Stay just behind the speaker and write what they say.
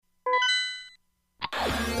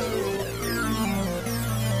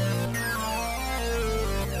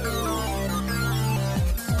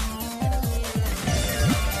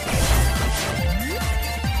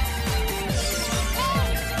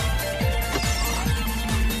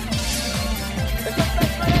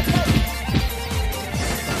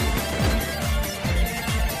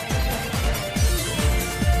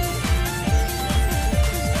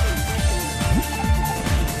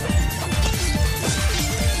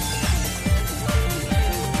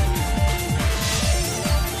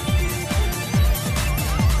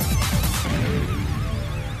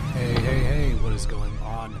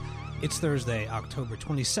Thursday, October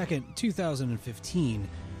 22nd, 2015.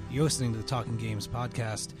 You're listening to the Talking Games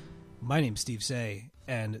podcast. My name's Steve Say,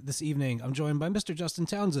 and this evening I'm joined by Mr. Justin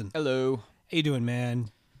Townsend. Hello. How you doing,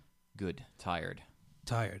 man? Good. Tired.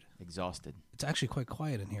 Tired. Exhausted. It's actually quite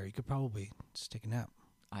quiet in here. You could probably just take a nap.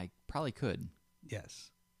 I probably could.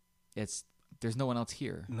 Yes. There's no one else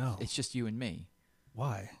here. No. It's just you and me.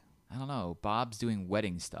 Why? I don't know. Bob's doing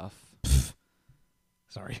wedding stuff.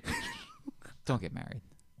 Sorry. Don't get married.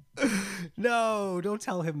 No, don't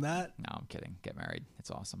tell him that. No, I'm kidding. Get married.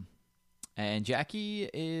 It's awesome. And Jackie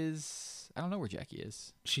is... I don't know where Jackie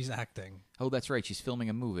is. She's acting. Oh, that's right. She's filming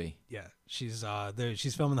a movie. Yeah, she's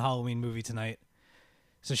filming the Halloween movie tonight.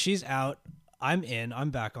 So she's out. I'm in.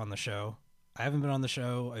 I'm back on the show. I haven't been on the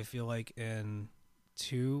show, I feel like, in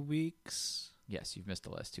 2 weeks. Yes, you've missed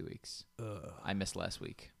the last 2 weeks. Ugh. I missed last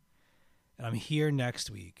week. And I'm here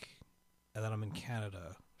next week. And then I'm in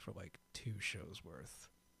Canada for like 2 shows worth.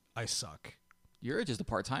 I suck. You're just a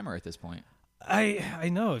part-timer at this point. I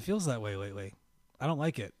know. It feels that way lately. I don't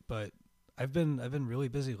like it, but I've been really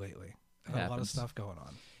busy lately. I've had a lot of stuff going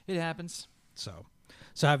on. It happens. So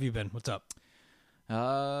how have you been? What's up?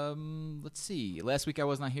 Let's see. Last week I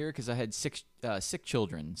was not here because I had sick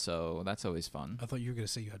children, so that's always fun. I thought you were going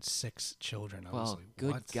to say you had 6 children. I was Well, like,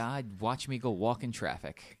 good what? God, watch me go walk in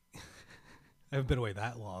traffic. I haven't been away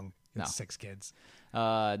that long. No. 6 kids.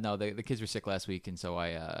 No, the kids were sick last week, and so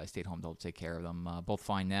I stayed home to help take care of them. Both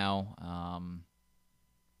fine now.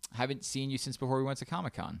 Haven't seen you since before we went to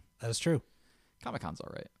Comic-Con. That's true. Comic-Con's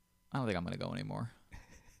all right. I don't think I'm going to go anymore.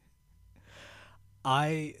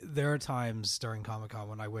 There are times during Comic-Con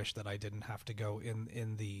when I wish that I didn't have to go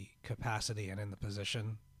in the capacity and in the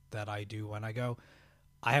position that I do when I go.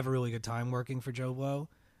 I have a really good time working for Joe Blow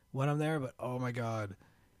when I'm there, but oh my God,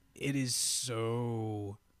 it's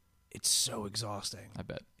so exhausting. I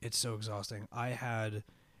bet. It's so exhausting. I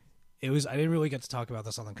didn't really get to talk about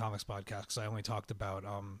this on the comics podcast because I only talked about,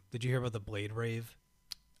 did you hear about the Blade Rave?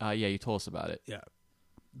 Yeah, you told us about it. Yeah.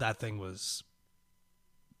 That thing was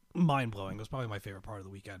mind-blowing. It was probably my favorite part of the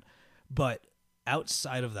weekend. But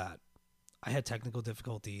outside of that, I had technical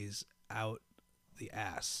difficulties out the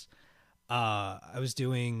ass. I was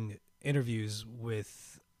doing interviews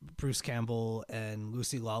with Bruce Campbell and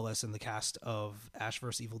Lucy Lawless and the cast of Ash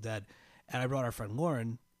vs. Evil Dead, and I brought our friend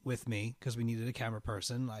Lauren with me because we needed a camera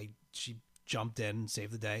person. She jumped in,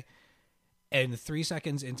 saved the day. And 3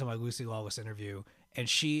 seconds into my Lucy Lawless interview, and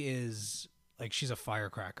she's a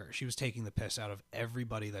firecracker. She was taking the piss out of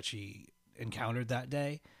everybody that she encountered that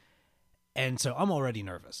day. And so I'm already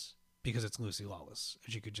nervous because it's Lucy Lawless.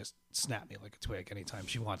 She could just snap me like a twig anytime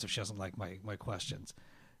she wants if she doesn't like my questions.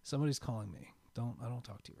 Somebody's calling me. I don't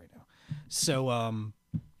talk to you right now. So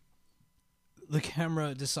the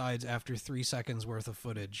camera decides after 3 seconds worth of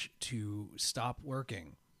footage to stop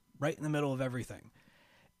working right in the middle of everything.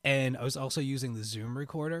 And I was also using the Zoom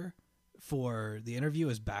recorder for the interview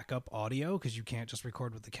as backup audio because you can't just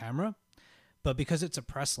record with the camera. But because it's a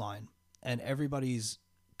press line and everybody's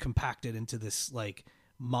compacted into this like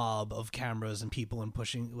mob of cameras and people and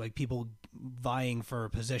pushing, like people vying for a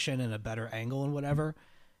position and a better angle and whatever,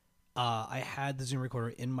 I had the Zoom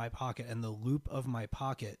recorder in my pocket and the loop of my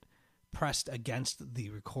pocket pressed against the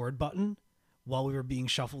record button while we were being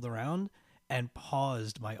shuffled around and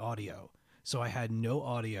paused my audio. So I had no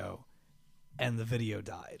audio and the video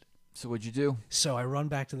died. So what'd you do? So I run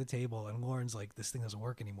back to the table and Lauren's like, this thing doesn't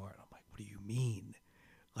work anymore. And I'm like, what do you mean?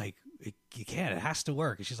 Like, you can't, it has to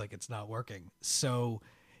work. And she's like, it's not working. So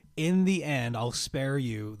in the end, I'll spare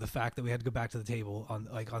you the fact that we had to go back to the table on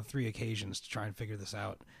 3 occasions to try and figure this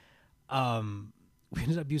out. We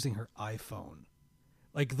ended up using her iPhone,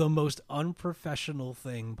 like the most unprofessional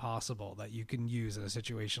thing possible that you can use in a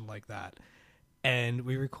situation like that. And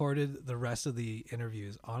we recorded the rest of the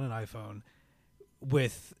interviews on an iPhone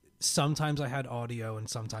with sometimes I had audio and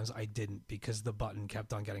sometimes I didn't because the button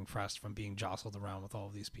kept on getting pressed from being jostled around with all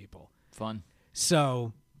of these people. Fun.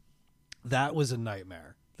 So that was a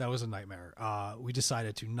nightmare. We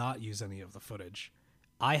decided to not use any of the footage.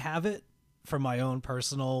 I have it for my own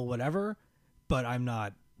personal whatever, but I'm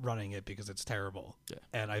not running it because it's terrible. Yeah.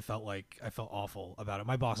 And I felt awful about it.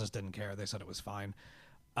 My bosses didn't care. They said it was fine.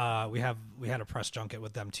 We had a press junket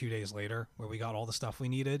with them 2 days later where we got all the stuff we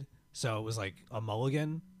needed. So it was like a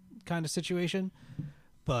mulligan kind of situation.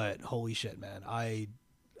 But holy shit, man. I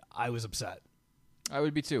was upset. I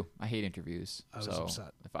would be too. I hate interviews. I was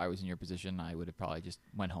upset. If I was in your position, I would have probably just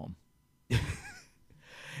went home.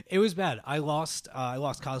 It was bad. I lost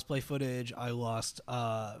cosplay footage. I lost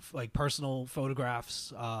personal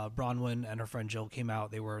photographs. Bronwyn and her friend Jill came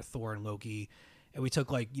out. They were Thor and Loki, and we took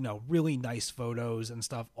really nice photos and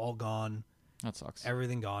stuff. All gone. That sucks.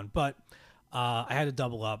 Everything gone. But I had to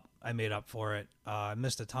double up. I made up for it. I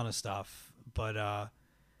missed a ton of stuff, but I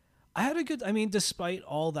had a good. I mean, despite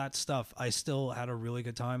all that stuff, I still had a really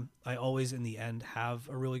good time. I always, in the end, have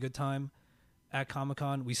a really good time at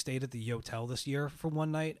Comic-Con. We stayed at the Yotel this year for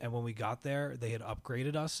one night, and when we got there, they had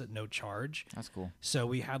upgraded us at no charge. That's cool. So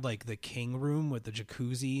we had like the king room with the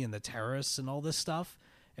jacuzzi and the terrace and all this stuff,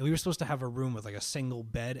 and we were supposed to have a room with like a single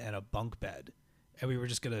bed and a bunk bed, and we were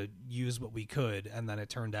just gonna use what we could, and then it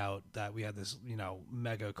turned out that we had this, you know,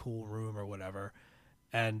 mega cool room or whatever,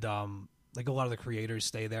 and like a lot of the creators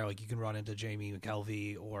stay there. Like you can run into Jamie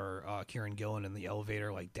McKelvey or Kieran Gillen in the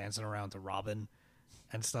elevator, like dancing around to Robin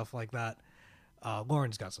and stuff like that.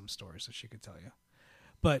 Lauren's got some stories that she could tell you.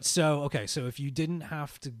 But so if you didn't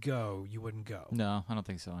have to go, you wouldn't go. No, I don't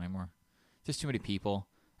think so anymore. Just too many people.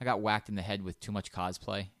 I got whacked in the head with too much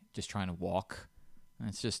cosplay, just trying to walk. And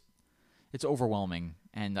it's overwhelming,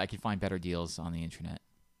 and I can find better deals on the internet.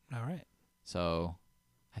 All right. So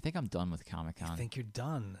I think I'm done with Comic-Con. I think you're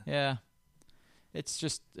done. Yeah. It's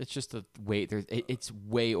just a wait. It's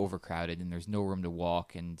way overcrowded, and there's no room to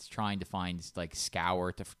walk. And trying to find like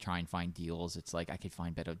scour to try and find deals. It's like I could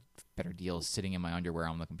find better deals sitting in my underwear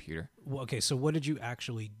on the computer. Well, okay, so what did you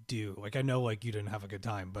actually do? Like I know like you didn't have a good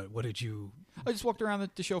time, but what did you? I just walked around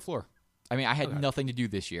the show floor. I mean, I had nothing to do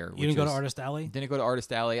this year. You didn't go to Artist Alley? Didn't go to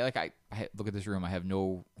Artist Alley. Like I look at this room. I have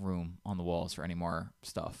no room on the walls for any more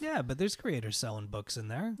stuff. Yeah, but there's creators selling books in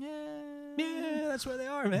there. Yeah, that's where they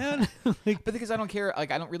are, man. But because I don't care,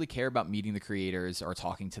 like I don't really care about meeting the creators or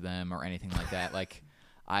talking to them or anything like that. Like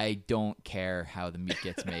I don't care how the meat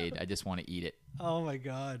gets made. I just want to eat it. Oh my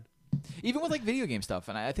god. Even with like video game stuff,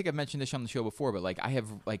 and I think I've mentioned this on the show before, but like I have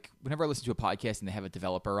like whenever I listen to a podcast and they have a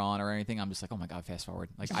developer on or anything, I'm just like, oh my god, fast forward.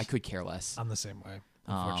 Like I could care less. I'm the same way,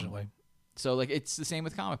 unfortunately. So like it's the same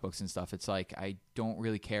with comic books and stuff. It's like I don't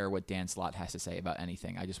really care what Dan Slott has to say about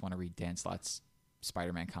anything. I just want to read Dan Slott's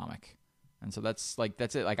Spider-Man comic. And so that's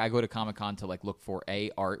it. Like I go to Comic-Con to like look for A,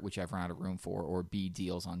 art, which I've run out of room for, or B,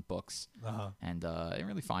 deals on books. And I didn't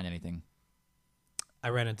really find anything. I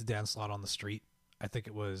ran into Dan Slott on the street. I think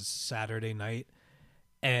it was Saturday night,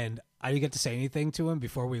 and I didn't get to say anything to him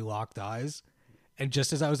before we locked eyes. And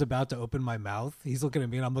just as I was about to open my mouth, he's looking at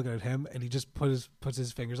me and I'm looking at him, and he just puts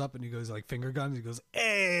his fingers up and he goes like finger guns. He goes,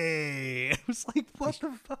 "Hey!" I was like, "What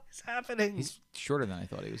the fuck is happening?" He's shorter than I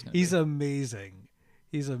thought he was going to be. He's amazing.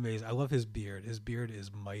 He's amazing. I love his beard. His beard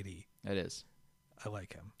is mighty. It is. I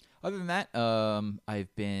like him. Other than that,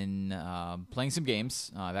 I've been playing some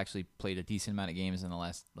games. I've actually played a decent amount of games in the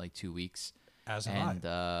last like 2 weeks. As have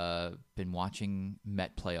I. Been watching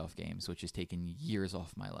Met playoff games, which has taken years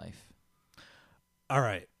off my life. All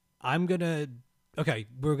right. We're going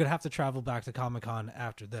to have to travel back to Comic-Con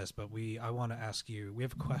after this, but I want to ask you, we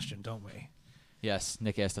have a question, don't we? Yes,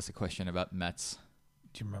 Nick asked us a question about Mets.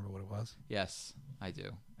 Do you remember what it was? Yes, I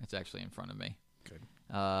do. It's actually in front of me. Good.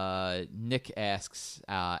 Nick asks,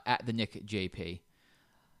 at the Nick JP,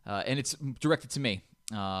 and it's directed to me.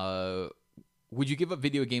 Would you give up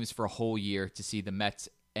video games for a whole year to see the Mets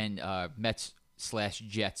and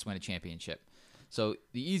Mets/Jets win a championship? So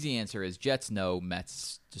the easy answer is Jets, no.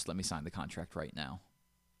 Mets, just let me sign the contract right now.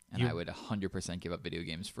 And I would 100% give up video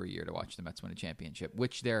games for a year to watch the Mets win a championship,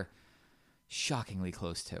 which they're shockingly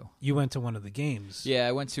close to. You went to one of the games. Yeah,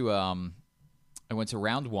 I went to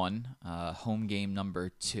round one, home game number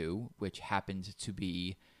 2, which happened to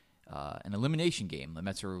be an elimination game. The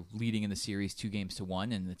Mets are leading in the series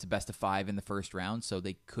 2-1, and it's a best of 5 in the first round, so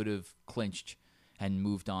they could have clinched and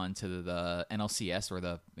moved on to the NLCS, or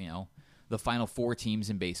the final 4 teams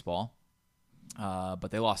in baseball.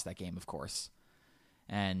 But they lost that game, of course.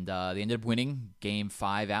 And they ended up winning Game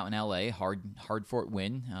 5 out in L.A., hard-fought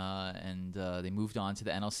win, and they moved on to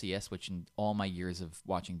the NLCS, which in all my years of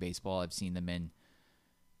watching baseball, I've seen them in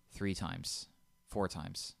 4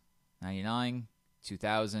 times. 99,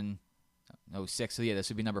 2000, 06, so yeah, this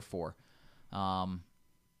would be number 4. And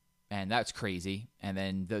that's crazy. And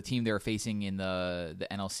then the team they're facing in the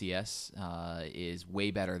NLCS is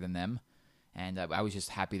way better than them. And I was just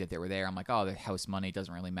happy that they were there. I'm like, oh, the house money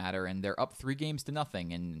doesn't really matter. And they're up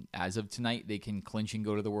 3-0. And as of tonight, they can clinch and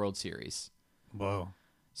go to the World Series. Whoa.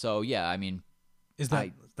 So, yeah, I mean. Is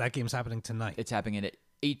that game's happening tonight? It's happening at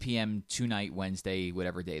 8 p.m. tonight, Wednesday,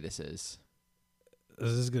 whatever day this is. This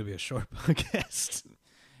is going to be a short podcast.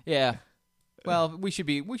 Yeah. Well, we should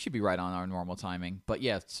be right on our normal timing. But,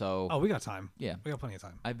 yeah, so. Oh, we got time. Yeah. We got plenty of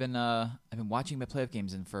time. I've been watching my playoff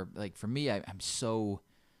games, and for me, I'm so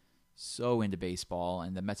into baseball,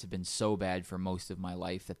 and the Mets have been so bad for most of my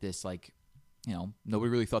life that this, like, nobody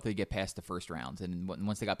really thought they'd get past the first round. And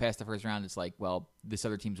once they got past the first round, it's like, well, this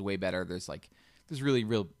other team's way better. There's really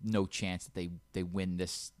no chance that they win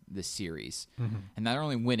this series. Mm-hmm. And not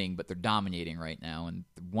only winning, but they're dominating right now. And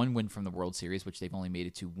one win from the World Series, which they've only made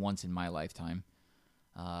it to once in my lifetime.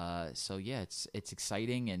 So yeah, it's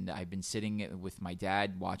exciting, and I've been sitting with my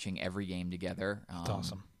dad watching every game together. That's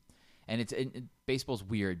awesome. And baseball's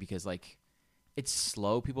weird because like it's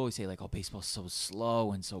slow. People always say like, "Oh, baseball's so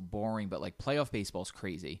slow and so boring," but like playoff baseball's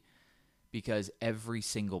crazy because every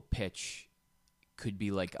single pitch could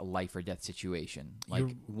be like a life or death situation. Like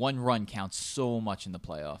one run counts so much in the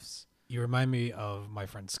playoffs. You remind me of my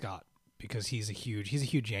friend Scott because he's a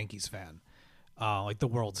huge Yankees fan. Like the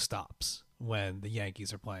world stops when the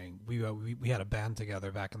Yankees are playing. We had a band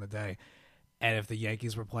together back in the day, and if the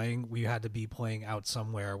Yankees were playing, we had to be playing out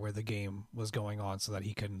somewhere where the game was going on so that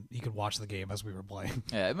he could watch the game as we were playing.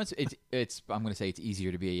 Yeah, it's I'm going to say it's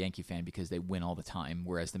easier to be a Yankee fan because they win all the time,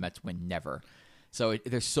 whereas the Mets win never. So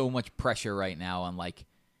there's so much pressure right now on like,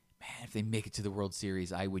 man, if they make it to the World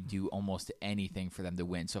Series, I would do almost anything for them to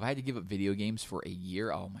win. So if I had to give up video games for a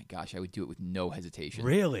year, oh my gosh, I would do it with no hesitation.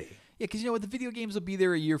 Really? Yeah, because you know what? The video games will be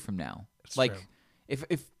there a year from now. That's like, true.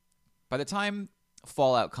 if by the time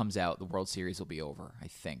Fallout comes out, the World Series will be over, I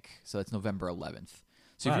think. So that's November 11th.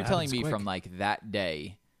 So Wow, if you're telling me quick. from like that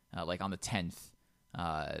day, like on the 10th,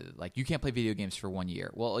 like you can't play video games for 1 year.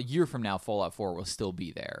 Well, a year from now, Fallout 4 will still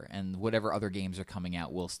be there, and whatever other games are coming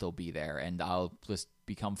out will still be there, and I'll just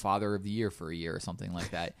become Father of the Year for a year or something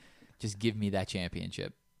like that. Just give me that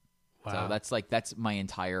championship. Wow. So that's my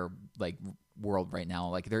entire like world right now.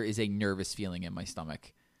 Like there is a nervous feeling in my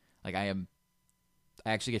stomach. Like I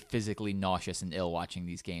actually get physically nauseous and ill watching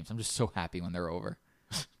these games. I'm just so happy when they're over.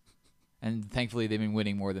 And thankfully they've been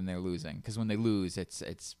winning more than they're losing. Because when they lose,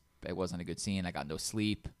 it wasn't a good scene. I got no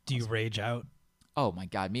sleep. Do you rage out? Oh my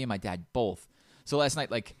God, me and my dad both. So last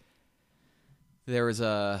night, like, there was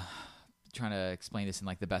trying to explain this in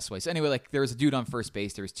like the best way. So anyway, like there was a dude on first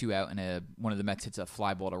base. There was two out, and one of the Mets hits a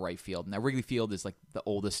fly ball to right field. Now Wrigley Field is like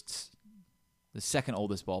the second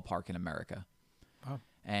oldest ballpark in America. Oh.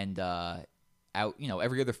 And out,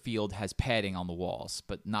 every other field has padding on the walls,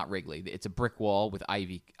 but not Wrigley. It's a brick wall with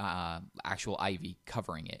actual ivy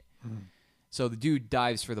covering it. Mm. So the dude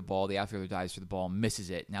dives for the ball. The outfielder dives for the ball, misses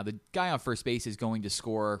it. Now the guy on first base is going to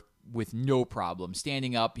score with no problem.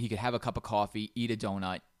 Standing up, he could have a cup of coffee, eat a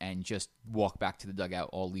donut, and just walk back to the dugout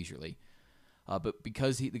all leisurely. But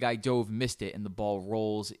because the guy dove, missed it, and the ball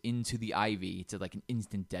rolls into the ivy, it's like an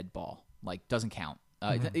instant dead ball. Like, doesn't count.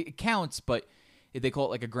 It counts, but they call it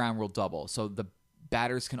like a ground rule double. So the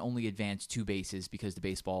batters can only advance 2 bases because the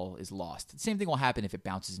baseball is lost. The same thing will happen if it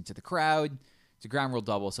bounces into the crowd. It's a ground rule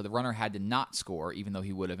double, so the runner had to not score, even though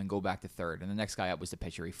he would have, and go back to third. And the next guy up was the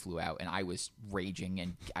pitcher. He flew out, and I was raging,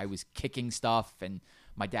 and I was kicking stuff, and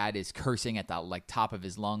my dad is cursing at the like top of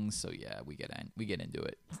his lungs. So yeah, we get into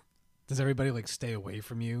it. Does everybody like stay away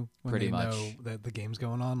from you when Pretty they much. know that the game's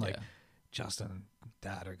going on? Like Yeah. Justin and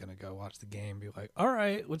Dad are gonna go watch the game. Be like, all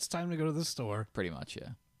right, it's time to go to the store. Pretty much, yeah.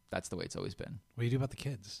 That's the way it's always been. What do you do about the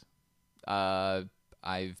kids?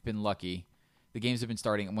 I've been lucky. The games have been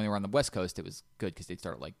starting when they were on the West Coast. It was good because they'd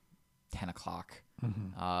start at like 10 o'clock.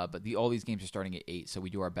 Mm-hmm. But all these games are starting at 8, so we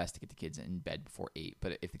do our best to get the kids in bed before 8.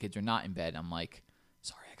 But if the kids are not in bed, I'm like,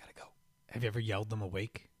 sorry, I gotta go. Have you ever yelled them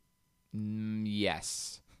awake?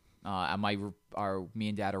 Yes. Me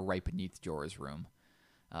and Dad are right beneath Jorah's room.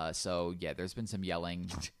 So yeah, there's been some yelling,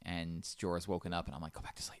 and Jorah's woken up, and I'm like, go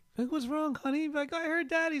back to sleep. Like, what's wrong, honey? Like, I heard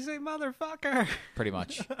Daddy say motherfucker. Pretty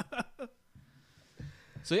much.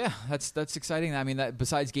 So yeah, that's exciting. I mean, that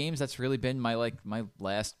besides games, that's really been my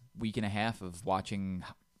last week and a half of watching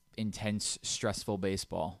intense, stressful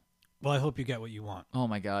baseball. Well, I hope you get what you want. Oh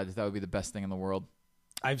my God, that would be the best thing in the world.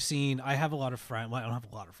 I have a lot of friends. Well, I don't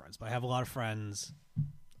have a lot of friends, but I have a lot of friends. I'm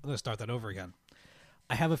going to start that over again.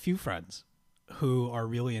 I have a few friends who are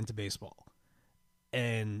really into baseball.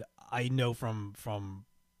 And I know from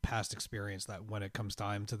past experience that when it comes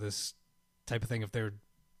time to this type of thing, if their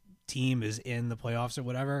team is in the playoffs or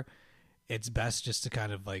whatever, it's best just to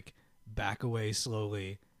kind of like back away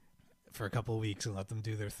slowly for a couple of weeks and let them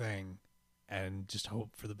do their thing and just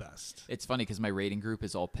hope for the best. It's funny because my rating group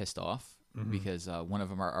is all pissed off because one of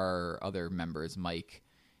them, our other members, Mike,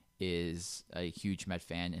 is a huge Met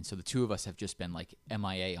fan, and so the two of us have just been like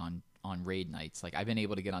MIA on raid nights. Like I've been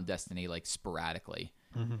able to get on Destiny like sporadically,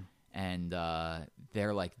 and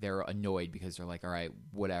they're annoyed because they're like, all right,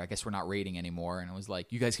 whatever. I guess we're not raiding anymore. And I was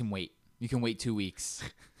like, you guys can wait. You can wait 2 weeks.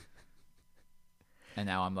 And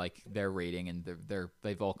now I'm like their rating, and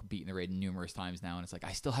they've all beaten the raid numerous times now, and it's like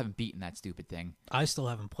I still haven't beaten that stupid thing. I still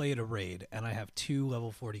haven't played a raid, and I have 2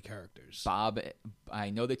 level 40 characters. Bob, I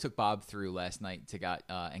know they took Bob through last night got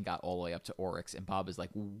all the way up to Oryx, and Bob is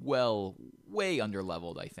like way under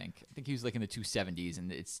leveled. I think he was like in the 270s,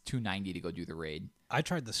 and it's 290 to go do the raid. I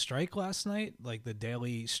tried the strike last night, like the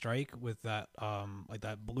daily strike with that like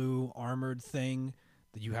that blue armored thing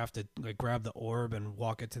that you have to like grab the orb and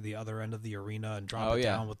walk it to the other end of the arena and drop it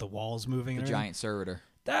down with the walls moving. The giant servitor.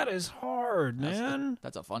 That is hard, man.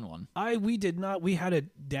 That's a fun one. We had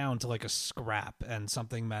it down to like a scrap, and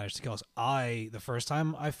something managed to kill us. The first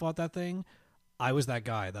time I fought that thing, I was that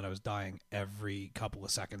guy that I was dying every couple of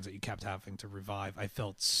seconds that you kept having to revive. I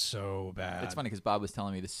felt so bad. It's funny because Bob was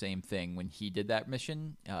telling me the same thing when he did that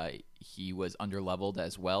mission. He was under-leveled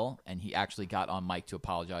as well, and he actually got on mic to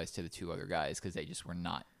apologize to the 2 other guys because they just were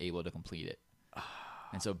not able to complete it.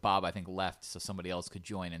 And so Bob, I think, left so somebody else could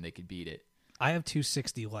join and they could beat it. I have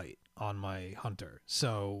 260 light on my hunter,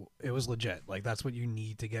 so it was legit. Like, that's what you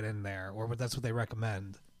need to get in there, or that's what they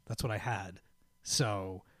recommend. That's what I had.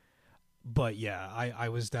 So... But yeah, I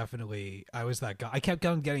was that guy. I kept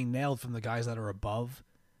on getting nailed from the guys that are above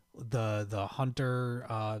the hunter.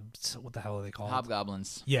 What the hell are they called?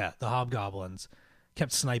 Hobgoblins. Yeah, the hobgoblins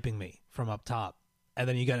kept sniping me from up top, and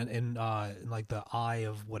then you get in like the eye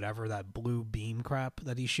of whatever that blue beam crap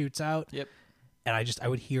that he shoots out. Yep. And I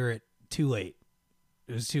would hear it too late.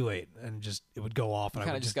 It was too late, and it would go off, and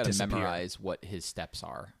I would just got to disappear. memorize what his steps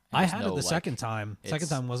are. I had it the second time. Second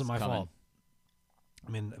time wasn't my fault. I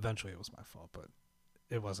mean, eventually it was my fault, but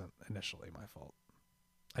it wasn't initially my fault.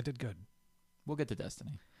 I did good. We'll get to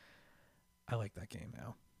Destiny. I like that game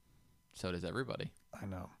now. So does everybody. I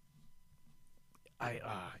know.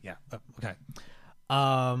 Yeah. Okay.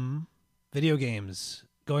 Video games.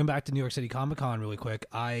 Going back to New York City Comic Con really quick,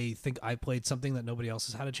 I think I played something that nobody else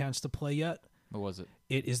has had a chance to play yet. What was it?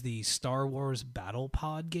 It is the Star Wars Battle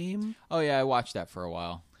Pod game. Oh, yeah, I watched that for a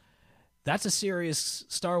while. That's a serious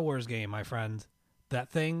Star Wars game, my friend. That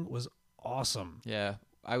thing was awesome. Yeah.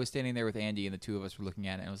 I was standing there with Andy, and the 2 of us were looking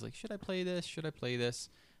at it, and I was like, should I play this? Should I play this?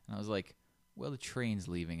 And I was like, well, the train's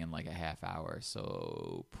leaving in like a half hour,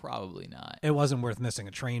 so probably not. It wasn't worth missing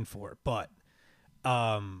a train for, but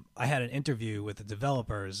I had an interview with the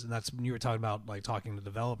developers, and that's when you were talking about like talking to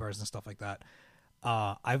developers and stuff like that.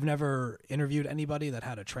 I've never interviewed anybody that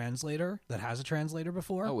has a translator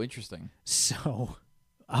before. Oh, interesting. So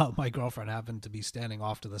my girlfriend happened to be standing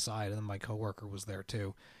off to the side, and then my coworker was there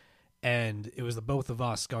too. And it was the both of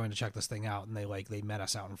us going to check this thing out, and they met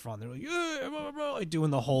us out in front. They're like, yeah, blah, blah, blah, like doing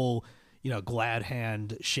the whole, glad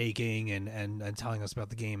hand shaking and telling us about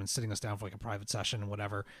the game and sitting us down for like a private session and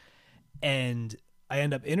whatever. And I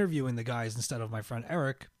end up interviewing the guys instead of my friend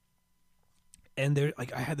Eric. And they're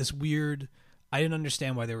like, I had this weird, I didn't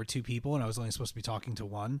understand why there were 2 people, and I was only supposed to be talking to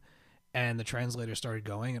one. And the translator started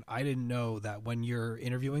going, and I didn't know that when you're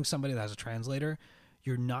interviewing somebody that has a translator,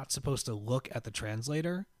 you're not supposed to look at the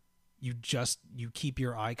translator. You keep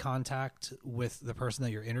your eye contact with the person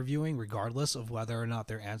that you're interviewing, regardless of whether or not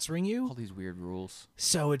they're answering you. All these weird rules.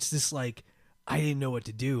 So it's this like, I didn't know what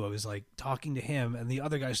to do. I was like talking to him, and the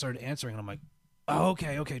other guy started answering, and I'm like, oh,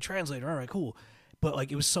 okay, translator, all right, cool. But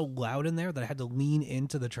like, it was so loud in there that I had to lean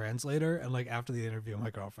into the translator. And like, after the interview, my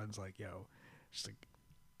girlfriend's like, yo, she's like,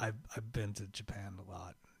 I've been to Japan a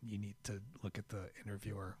lot. You need to look at the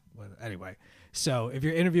interviewer. Anyway, so if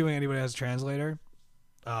you're interviewing anybody as a translator,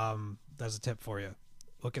 that's a tip for you.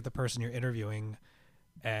 Look at the person you're interviewing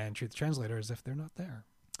and treat the translator as if they're not there.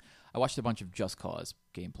 I watched a bunch of Just Cause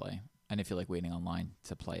gameplay. I didn't feel like waiting online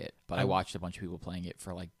to play it, but I watched a bunch of people playing it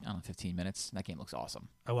for like, I don't know, 15 minutes. That game looks awesome.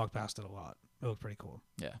 I walked past it a lot. It looked pretty cool.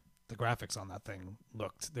 Yeah. The graphics on that thing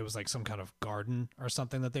there was like some kind of garden or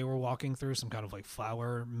something that they were walking through, some kind of like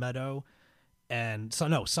flower meadow. And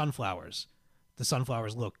sunflowers. The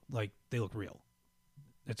sunflowers look real.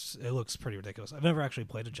 It looks pretty ridiculous. I've never actually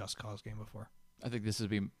played a Just Cause game before. I think this would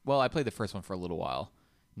be, well, I played the first one for a little while.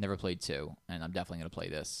 Never played 2, and I'm definitely going to play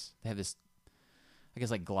this. They have this, I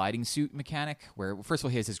guess, like gliding suit mechanic where, first of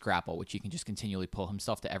all, he has his grapple, which he can just continually pull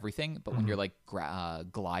himself to everything. But when you're like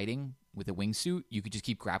gliding with a wingsuit, you could just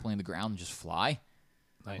keep grappling the ground and just fly.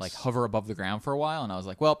 Nice. Like hover above the ground for a while. And I was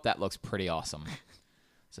like, well, that looks pretty awesome.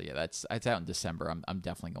 So yeah, it's out in December. I'm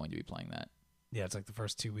definitely going to be playing that. Yeah, it's like the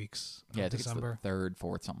first 2 weeks of I think December. It's the 3rd,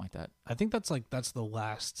 4th, something like that. I think that's the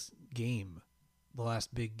last game, the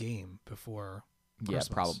last big game before Christmas.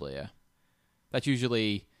 Yeah, probably, yeah. That's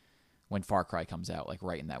usually when Far Cry comes out, like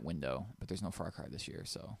right in that window. But there's no Far Cry this year,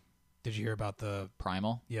 so. Did you hear about the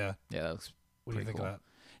Primal? Yeah. Yeah, that looks What do you think cool. of that?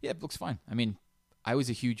 Yeah, it looks fine. I mean, I was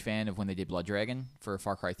a huge fan of when they did Blood Dragon for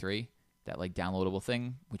Far Cry 3. that like downloadable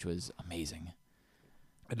thing, which was amazing.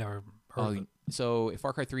 I never heard of it. So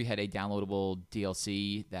Far Cry 3 had a downloadable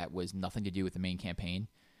DLC that was nothing to do with the main campaign.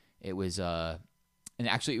 It was and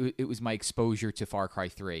actually it was my exposure to Far Cry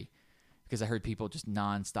 3 because I heard people just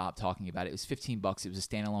nonstop talking about it. It was $15. It was a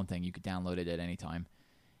standalone thing. You could download it at any time.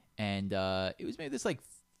 And it was maybe this like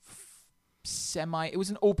it was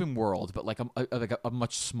an open world, but like a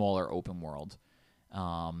much smaller open world.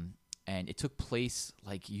 And it took place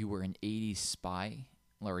like you were an 80s spy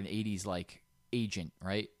or an 80s like agent,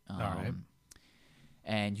 right? All right.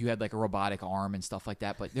 And you had like a robotic arm and stuff like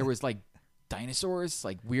that, but there was like dinosaurs,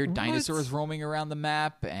 like weird dinosaurs roaming around the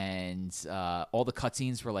map, and all the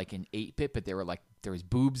cutscenes were like in 8-bit, but they were like there was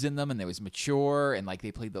boobs in them, and there was mature, and like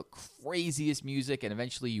they played the craziest music, and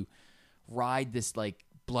eventually you ride this like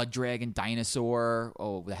blood dragon dinosaur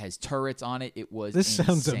that has turrets on it. It was This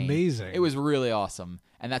sounds insane. amazing. It was really awesome,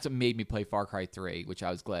 and that's what made me play Far Cry 3, which I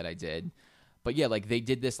was glad I did. But yeah, like they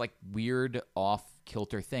did this like weird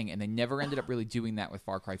off-kilter thing, and they never ended up really doing that with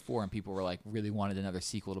Far Cry 4, and people were like really wanted another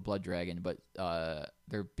sequel to Blood Dragon, but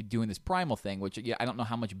they're doing this Primal thing, which I don't know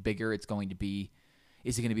how much bigger it's going to be.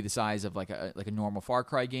 Is it going to be the size of like a normal Far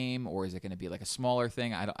Cry game, or is it going to be like a smaller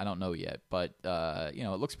thing? I don't know yet, but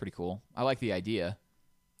it looks pretty cool. I like the idea.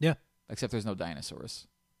 Yeah. Except there's no dinosaurs.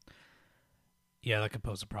 Yeah, that could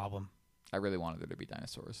pose a problem. I really wanted there to be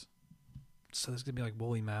dinosaurs. So there's going to be like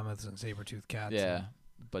woolly mammoths and saber-toothed cats. Yeah,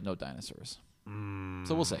 but no dinosaurs.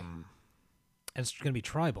 So we'll see. And it's going to be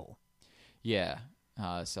tribal. Yeah.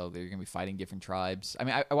 So they're going to be fighting different tribes. I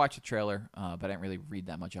mean, I watched the trailer, but I didn't really read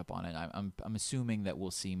that much up on it. I'm assuming that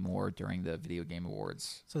we'll see more during the Video Game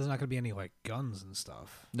Awards. So there's not going to be any like guns and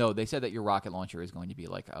stuff. No, they said that your rocket launcher is going to be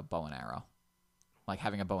like a bow and arrow. Like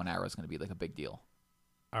having a bow and arrow is going to be like a big deal.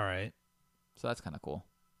 All right. So that's kind of cool.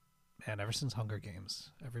 Man, ever since Hunger Games,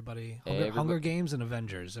 Hunger Games and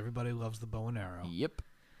Avengers, everybody loves the bow and arrow. Yep.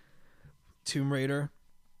 Tomb Raider.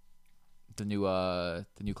 The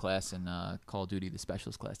new class in Call of Duty, the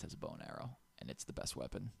Specialist class, has a bow and arrow, and it's the best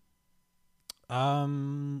weapon.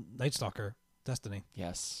 Night Stalker, Destiny.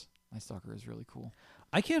 Yes, Night Stalker is really cool.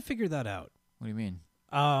 I can't figure that out. What do you mean?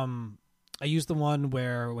 I use the one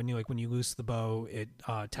where when you loose the bow, it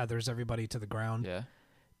tethers everybody to the ground. Yeah.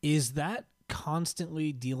 Is that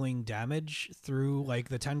constantly dealing damage through like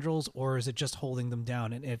the tendrils, or is it just holding them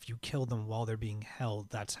down, and if you kill them while they're being held,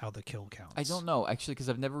 that's how the kill counts? I don't know, actually, because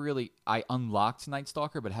I unlocked Night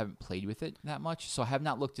Stalker but haven't played with it that much, so I have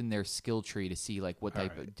not looked in their skill tree to see like what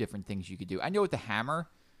type of different things you could do. I know with the hammer,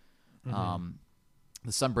 the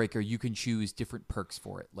Sunbreaker, you can choose different perks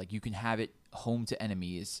for it. Like you can have it home to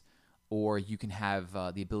enemies, or you can have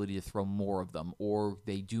the ability to throw more of them, or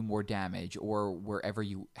they do more damage, or wherever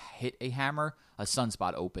you hit a hammer, a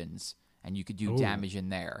sunspot opens, and you could do damage in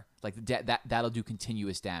there. Like that'll do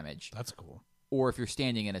continuous damage. That's cool. Or if you're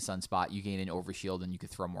standing in a sunspot, you gain an overshield, and you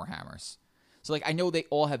could throw more hammers. So like I know they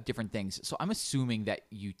all have different things. So I'm assuming that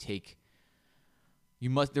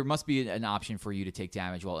there must be an option for you to take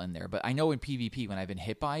damage while in there. But I know in PvP, when I've been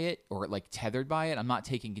hit by it or like tethered by it, I'm not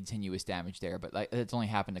taking continuous damage there. But like, it's only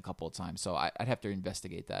happened a couple of times, so I'd have to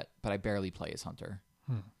investigate that. But I barely play as Hunter.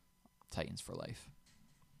 Titans for life.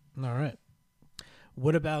 All right.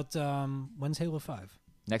 What about when's Halo 5?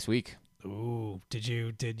 Next week. Ooh, did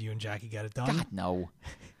you and Jackie get it done? God, no.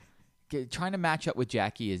 Trying to match up with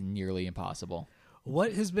Jackie is nearly impossible.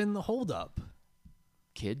 What has been the holdup?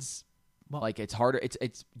 Kids. Well, like it's harder.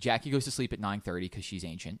 It's Jackie goes to sleep at 9:30 because she's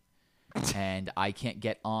ancient, and I can't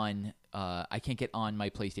get on. I can't get on my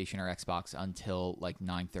PlayStation or Xbox until like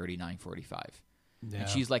 9:30, 9:45. Yeah. And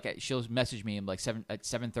she's like, she'll message me and like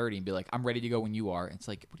 7:30 and be like, "I'm ready to go when you are." And it's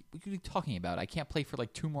like, what are you talking about? I can't play for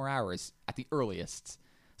like 2 more hours at the earliest.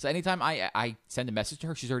 So anytime I send a message to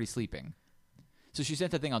her, she's already sleeping. So she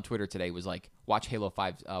sent a thing on Twitter today, was like, watch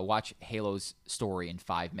Halo's story in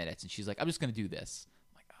 5 minutes, and she's like, I'm just gonna do this.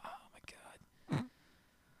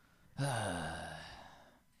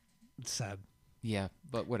 It's sad. Yeah,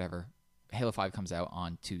 but whatever. Halo 5 comes out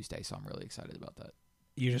on Tuesday, so I'm really excited about that.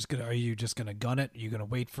 Are you just gonna gun it? Are you gonna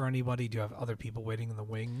wait for anybody? Do you have other people waiting in the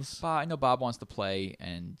wings? I know Bob wants to play,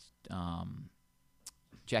 and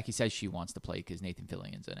Jackie says she wants to play because Nathan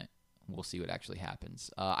Fillion's in it. We'll see what actually happens.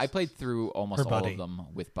 I played through almost all of them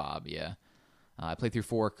with Bob, yeah. I played through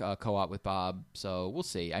 4 co-op with Bob, so we'll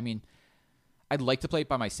see. I mean, I'd like to play it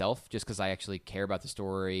by myself just because I actually care about the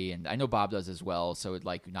story, and I know Bob does as well, so I'd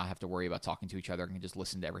like not have to worry about talking to each other. I can just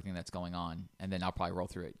listen to everything that's going on, and then I'll probably roll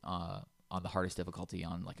through it on the hardest difficulty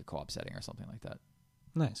on like a co-op setting or something like that.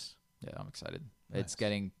 Nice. Yeah, I'm excited. Nice. It's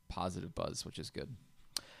getting positive buzz, which is good.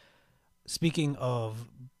 Speaking of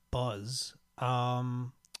buzz, tell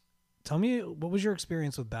me, what was your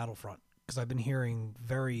experience with Battlefront? Because I've been hearing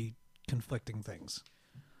very conflicting things.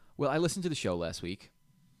 Well, I listened to the show last week.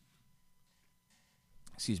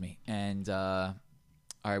 Excuse me. And, all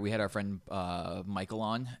right, we had our friend Michael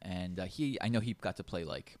on, and I know he got to play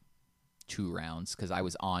like 2 rounds because I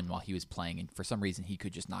was on while he was playing, and for some reason he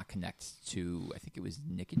could just not connect to, I think it was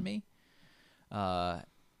Nick and me.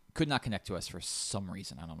 Could not connect to us for some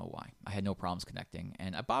reason. I don't know why. I had no problems connecting.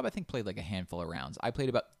 And Bob, I think, played like a handful of rounds. I played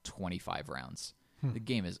about 25 rounds. The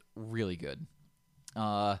game is really good.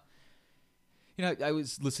 I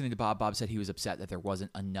was listening to Bob. Bob said he was upset that there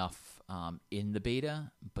wasn't enough in the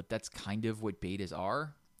beta, but that's kind of what betas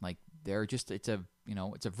are. Like it's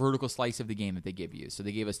a vertical slice of the game that they give you. So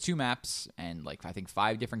they gave us 2 maps and like I think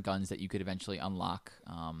 5 different guns that you could eventually unlock.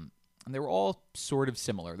 And they were all sort of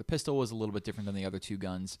similar. The pistol was a little bit different than the other 2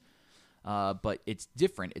 guns, but it's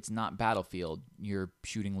different. It's not Battlefield. You're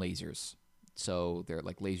shooting lasers, so they're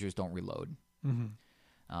like lasers don't reload.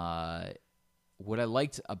 Mm-hmm. What I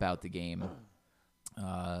liked about the game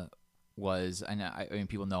was, and I mean,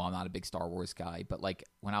 people know I'm not a big Star Wars guy, but like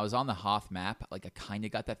when I was on the Hoth map, like I kind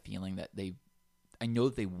of got that feeling that I know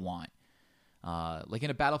that they want. Like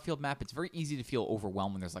in a Battlefield map, it's very easy to feel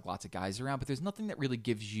overwhelmed when there's like lots of guys around, but there's nothing that really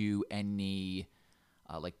gives you any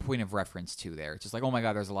like point of reference to there. It's just like, oh my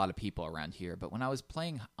God, there's a lot of people around here. But when I was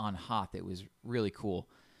playing on Hoth, it was really cool.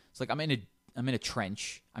 It's like I'm in a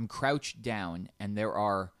trench, I'm crouched down, and there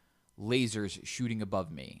are lasers shooting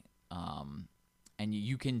above me. And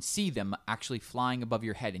you can see them actually flying above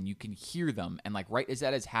your head, and you can hear them. And like right as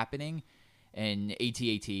that is happening, and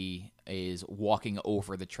AT-AT is walking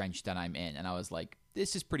over the trench that I'm in. And I was like,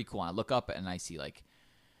 this is pretty cool. And I look up, and I see like,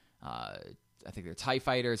 I think they're TIE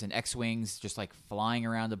fighters and X-Wings just like flying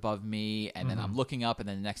around above me. And then I'm looking up, and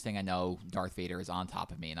then the next thing I know, Darth Vader is on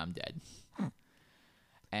top of me, and I'm dead.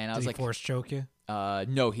 And I was Did he like, force choke you?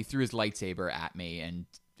 no, he threw his lightsaber at me, and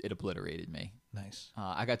it obliterated me. Nice.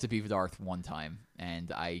 I got to be Darth one time,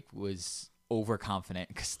 and I was overconfident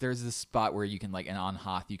because there's this spot where you can like, and on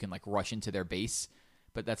Hoth, you can like rush into their base,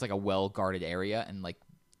 but that's like a well-guarded area, and like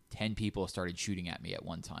 10 people started shooting at me at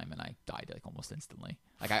one time, and I died like almost instantly.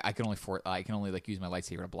 Like I can only like use my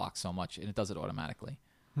lightsaber to block so much, and it does it automatically.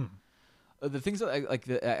 The things that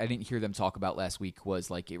I didn't hear them talk about last week was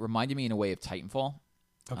like it reminded me in a way of Titanfall.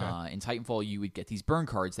 Okay. In Titanfall, you would get these burn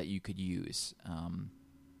cards that you could use.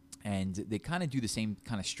 And they kind of do the same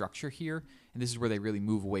kind of structure here. And this is where they really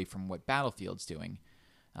move away from what Battlefield's doing.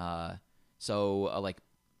 Like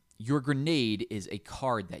your grenade is a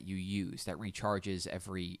card that you use that recharges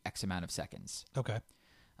every X amount of seconds. Okay.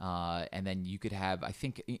 And then you could have, I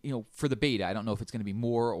think, for the beta, I don't know if it's going to be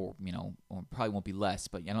more or probably won't be less,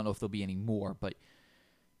 but I don't know if there'll be any more. But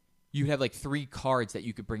you have like 3 cards that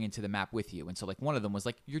you could bring into the map with you. And so like one of them was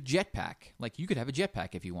like your jetpack. Like you could have a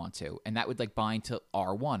jetpack if you want to. And that would like bind to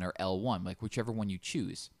R1 or L1, like whichever one you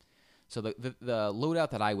choose. So the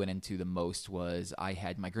loadout that I went into the most was I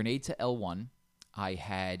had my grenade to L1. I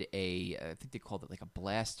had I think they called it like a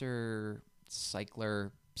blaster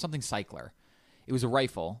cycler, something cycler. It was a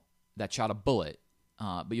rifle that shot a bullet,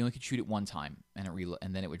 but you only could shoot it one time, and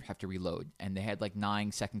then it would have to reload. And they had like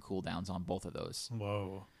 9-second cooldowns on both of those.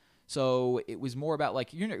 Whoa. So it was more about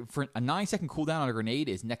like for a 9-second cooldown on a grenade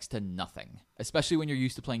is next to nothing, especially when you're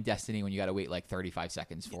used to playing Destiny when you got to wait like 35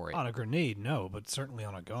 seconds for it. On a grenade, no, but certainly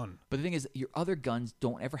on a gun. But the thing is, your other guns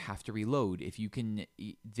don't ever have to reload. If you can,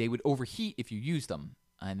 they would overheat if you use them.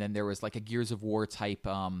 And then there was like a Gears of War type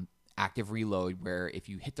active reload where if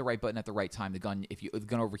you hit the right button at the right time, if the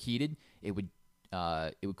gun overheated, it would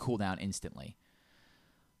cool down instantly.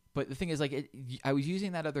 But the thing is, like, I was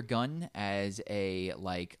using that other gun as a,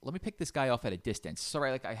 like, let me pick this guy off at a distance. So,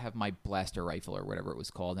 right, like, I have my blaster rifle or whatever it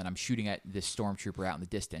was called, and I'm shooting at this stormtrooper out in the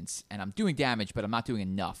distance, and I'm doing damage, but I'm not doing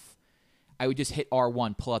enough. I would just hit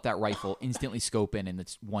R1, pull out that rifle, instantly scope in, and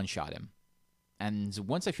let's one-shot him. And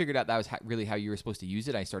once I figured out that was really how you were supposed to use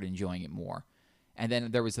it, I started enjoying it more. And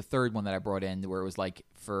then there was the third one that I brought in where it was, like,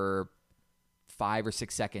 for 5 or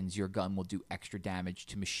 6 seconds, your gun will do extra damage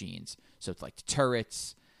to machines. So it's like to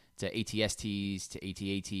turrets, to ATSTs, to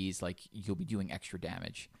AT-ATs, like you'll be doing extra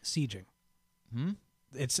damage. Sieging.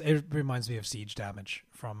 It reminds me of siege damage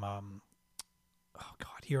from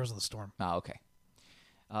Heroes of the Storm. Oh, okay.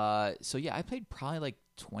 So yeah, I played probably like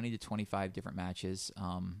 20 to 25 different matches.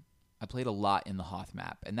 I played a lot in the Hoth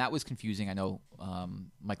map, and that was confusing. I know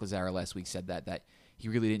Mike Lazara last week said that he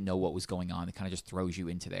really didn't know what was going on. It kind of just throws you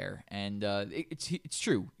into there, and it's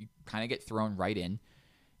true. You kind of get thrown right in.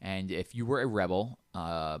 And if you were a rebel,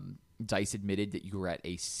 DICE admitted that you were at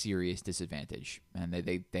a serious disadvantage, and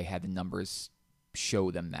they had the numbers show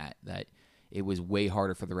them that it was way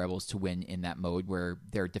harder for the Rebels to win in that mode where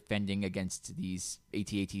they're defending against these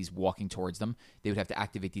AT-ATs walking towards them. They would have to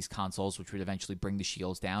activate these consoles, which would eventually bring the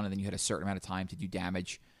shields down, and then you had a certain amount of time to do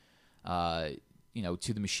damage, to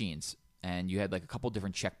the machines. And you had like a couple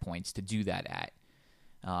different checkpoints to do that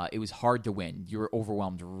at. It was hard to win. You were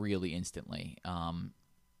overwhelmed really instantly.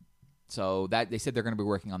 So that they said they're going to be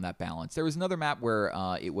working on that balance. There was another map where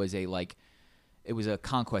it was a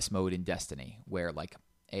conquest mode in Destiny, where like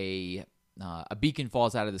a beacon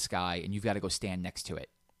falls out of the sky and you've got to go stand next to it,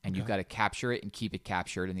 and you've got to capture it and keep it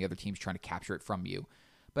captured, and the other team's trying to capture it from you.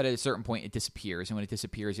 But at a certain point, it disappears, and when it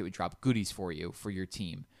disappears, it would drop goodies for you for your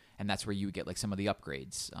team, and that's where you would get like some of the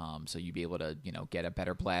upgrades. So you'd be able to get a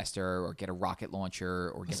better blaster or get a rocket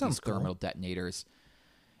launcher or get these thermal detonators.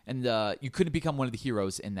 And you couldn't become one of the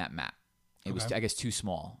heroes in that map. It was, I guess, too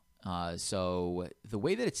small. So the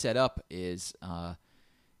way that it's set up is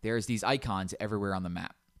there's these icons everywhere on the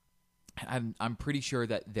map. I'm pretty sure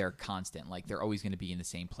that they're constant, like they're always going to be in the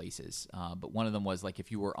same places. But one of them was like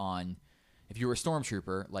if you were a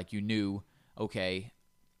stormtrooper, like you knew, okay,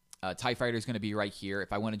 TIE Fighter is going to be right here.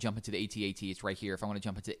 If I want to jump into the AT-AT, it's right here. If I want to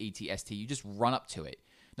jump into AT-ST, you just run up to it.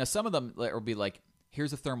 Now some of them will be like,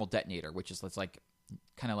 here's a thermal detonator, which is like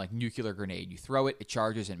kind of like nuclear grenade. You throw it, it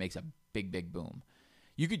charges, and it makes a big, big boom.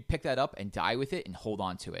 You could pick that up and die with it and hold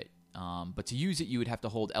on to it. But to use it, you would have to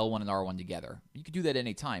hold L1 and R1 together. You could do that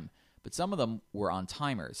any time. But some of them were on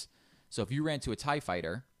timers. So if you ran to a TIE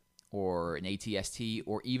Fighter or an AT-ST,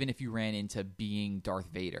 or even if you ran into being Darth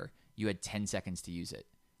Vader, you had 10 seconds to use it.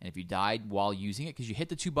 And if you died while using it, because you hit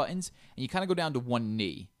the two buttons and you kind of go down to one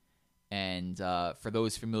knee. And for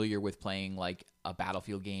those familiar with playing like a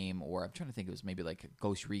Battlefield game, or I'm trying to think, it was maybe like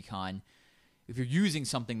Ghost Recon, if you're using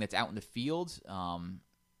something that's out in the field,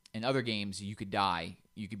 in other games you could die.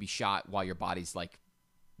 You could be shot while your body's like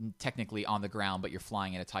technically on the ground, but you're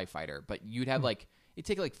flying in a TIE Fighter. But you'd have it'd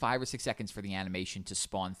take like 5 or 6 seconds for the animation to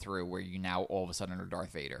spawn through where you now all of a sudden are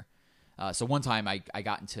Darth Vader. So one time I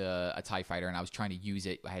got into a TIE Fighter and I was trying to use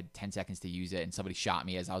it. I had 10 seconds to use it, and somebody shot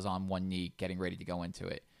me as I was on one knee getting ready to go into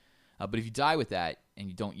it. But if you die with that and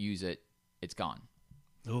you don't use it, it's gone.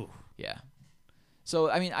 Oh, yeah. So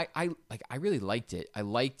I mean, I really liked it. I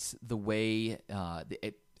liked the way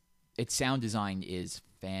its sound design is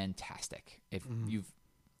fantastic. If you've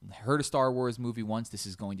heard a Star Wars movie once, this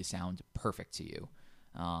is going to sound perfect to you.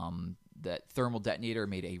 That thermal detonator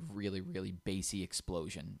made a really, really bassy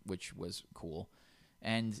explosion, which was cool.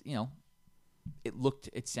 And,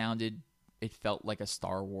 it sounded, it felt like a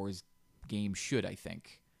Star Wars game should, I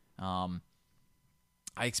think. I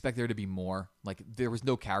expect there to be more. Like, there was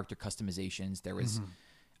no character customizations. There was...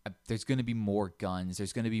 there's going to be more guns.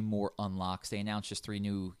 There's going to be more unlocks. They announced just 3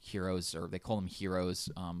 new heroes, or they call them heroes,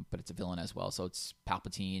 but it's a villain as well. So it's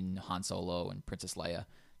Palpatine, Han Solo, and Princess Leia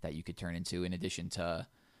that you could turn into, in addition to,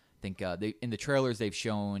 I think, in the trailers they've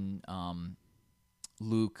shown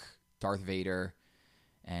Luke, Darth Vader,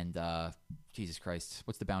 and Jesus Christ,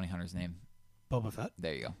 what's the bounty hunter's name? Boba Fett.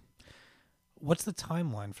 There you go. What's the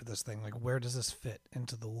timeline for this thing? Like, where does this fit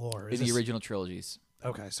into the lore? In the original trilogies.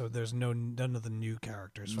 Okay, so there's none of the new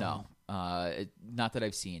characters. No, not that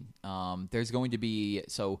I've seen. There's going to be,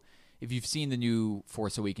 so if you've seen the new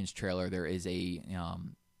Force Awakens trailer, there is a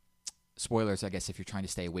spoilers, I guess, if you're trying to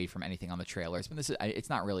stay away from anything on the trailers. But it's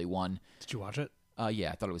not really one. Did you watch it?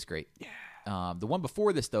 Yeah, I thought it was great. Yeah. The one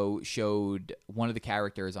before this, though, showed one of the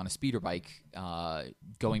characters on a speeder bike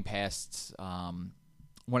going past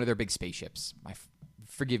one of their big spaceships.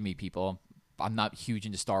 Forgive me, people. I'm not huge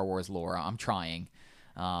into Star Wars lore. I'm trying.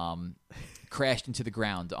 Crashed into the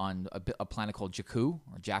ground on a planet called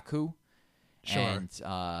Jakku. Sure.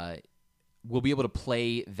 And we'll be able to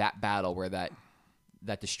play that battle where that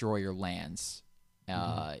destroyer lands.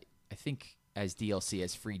 I think as DLC,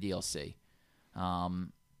 as free DLC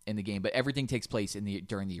in the game. But everything takes place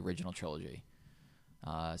during the original trilogy.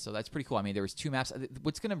 So that's pretty cool. I mean, there was 2 maps.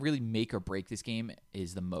 What's going to really make or break this game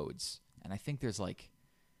is the modes. And I think there's like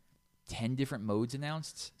 10 different modes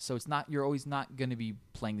announced, so you're always not going to be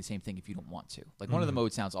playing the same thing if you don't want to. Like, one of the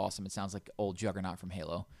modes sounds awesome. It sounds like old Juggernaut from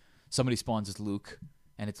Halo. Somebody spawns as Luke,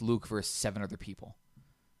 and it's Luke versus 7 other people,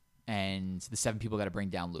 and the 7 people got to bring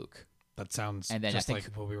down Luke. That sounds and then just like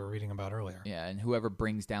what we were reading about earlier. Yeah, and whoever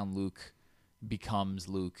brings down Luke becomes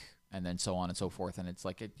Luke, and then so on and so forth. And it's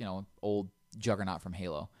like old Juggernaut from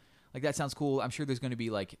Halo. Like, that sounds cool. I'm sure there's going to be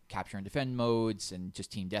like capture and defend modes and just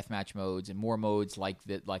team deathmatch modes and more modes like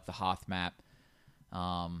the Hoth map.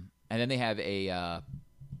 And then they have a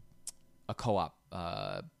co-op,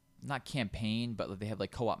 not campaign, but they have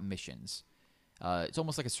like co-op missions. It's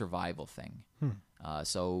almost like a survival thing.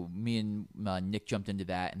 So me and Nick jumped into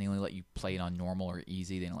that, and they only let you play it on normal or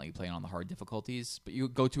easy. They don't let you play it on the hard difficulties. But you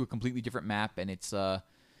go to a completely different map, and it's kind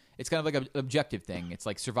of like an objective thing. It's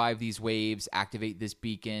like survive these waves, activate this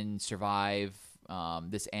beacon, survive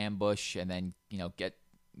this ambush, and then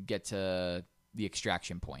get to the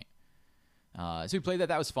extraction point. So we played that.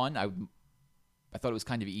 That was fun. I thought it was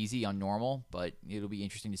kind of easy on normal, but it'll be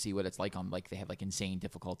interesting to see what it's like on they have insane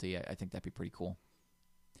difficulty. I think that'd be pretty cool.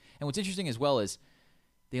 And what's interesting as well is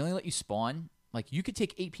they only let you spawn. You could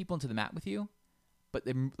take 8 people into the map with you, but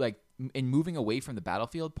then in moving away from the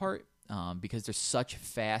battlefield part, because there's such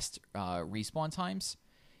fast respawn times,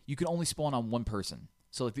 you can only spawn on one person.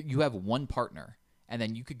 So if you have one partner, and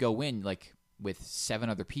then you could go in with 7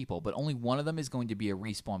 other people, but only one of them is going to be a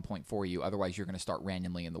respawn point for you. Otherwise, you're going to start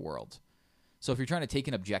randomly in the world. So if you're trying to take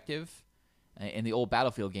an objective in the old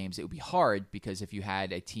Battlefield games, it would be hard because if you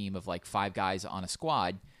had a team of 5 guys on a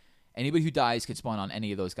squad, anybody who dies could spawn on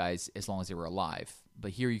any of those guys as long as they were alive.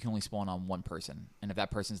 But here you can only spawn on one person, and if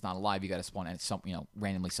that person's not alive, you got to spawn at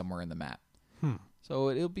randomly somewhere in the map.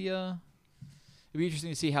 So it'll be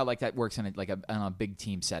interesting to see how that works in a big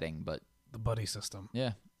team setting. But the buddy system,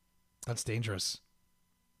 yeah, that's dangerous.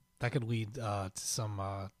 That could lead to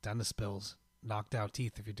some dentist bills, knocked out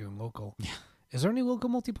teeth if you're doing local. Yeah. Is there any local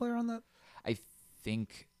multiplayer on that? I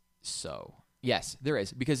think so. Yes, there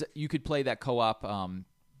is, because you could play that co-op.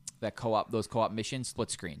 Those co-op missions split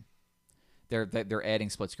screen. They're adding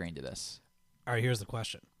split screen to this. All right, here's the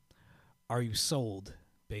question: are you sold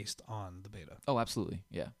based on the beta? Oh, absolutely.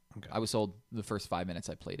 Yeah. Okay. I was sold the first 5 minutes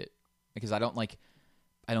I played it because I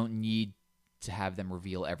don't need to have them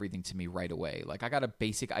reveal everything to me right away. I got a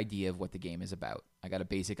basic idea of what the game is about. I got a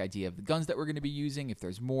basic idea of the guns that we're going to be using. If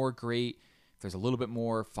there's more, great. If there's a little bit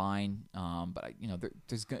more, fine. But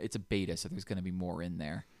it's a beta, so there's going to be more in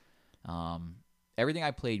there. Everything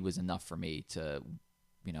I played was enough for me to,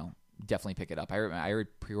 definitely pick it up. I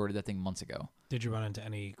pre-ordered that thing months ago. Did you run into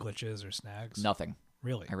any glitches or snags? Nothing.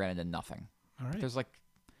 Really? I ran into nothing. All right.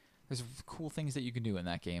 There's cool things that you can do in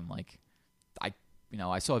that game.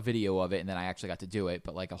 I saw a video of it, and then I actually got to do it.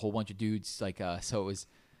 But a whole bunch of dudes, so it was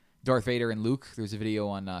Darth Vader and Luke. There's a video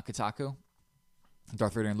on Kotaku.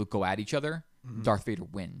 Darth Vader and Luke go at each other. Mm-hmm. Darth Vader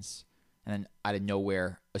wins, and then out of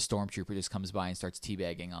nowhere, a stormtrooper just comes by and starts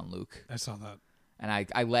teabagging on Luke. I saw that, and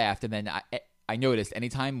I laughed. And then I noticed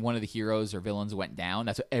anytime one of the heroes or villains went down,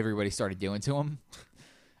 that's what everybody started doing to him.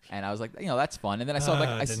 And I was like, that's fun. And then I saw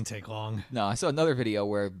it didn't take long. No, I saw another video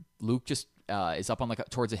where Luke just is up on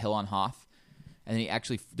towards a hill on Hoth. And then he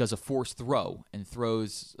actually does a forced throw and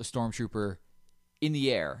throws a stormtrooper in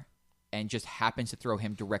the air and just happens to throw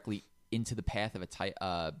him directly into the path of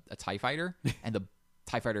a TIE fighter. And the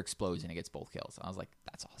TIE fighter explodes and it gets both kills. And I was like,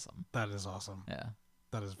 that's awesome. That is awesome. Yeah.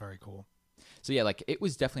 That is very cool. So, yeah, it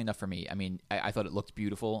was definitely enough for me. I mean, I thought it looked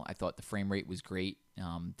beautiful. I thought the frame rate was great.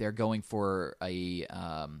 They're going for I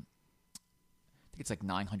think it's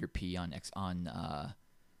 900p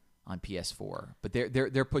on PS4, but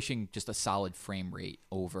they're pushing just a solid frame rate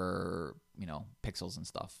over pixels and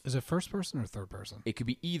stuff. Is it first person or third person? It could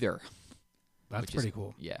be either. That's pretty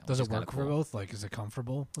cool. Yeah. Does it work for both? Is it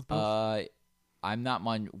comfortable with both? I'm not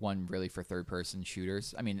one really for third person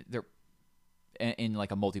shooters. I mean, they're in a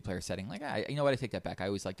multiplayer setting. You know what? I take that back. I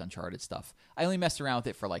always liked Uncharted stuff. I only messed around with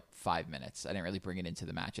it for 5 minutes. I didn't really bring it into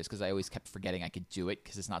the matches because I always kept forgetting I could do it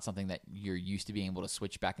because it's not something that you're used to being able to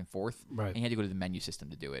switch back and forth. Right. And you had to go to the menu system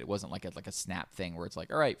to do it. It wasn't like a snap thing where it's all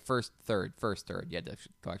right, first, third. You had to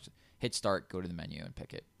go actually hit start, go to the menu, and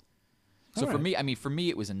pick it. So for me,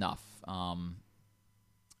 it was enough.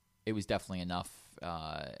 It was definitely enough.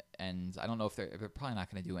 And I don't know if they're probably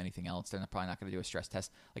not going to do anything else. They're probably not going to do a stress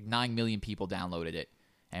test. 9 million people downloaded it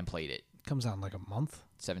and played it. Comes out in a month.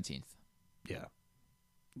 17th. Yeah.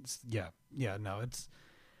 No,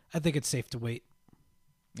 I think it's safe to wait.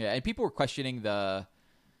 Yeah, and people were questioning the,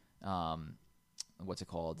 what's it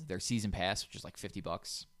called? Their season pass, which is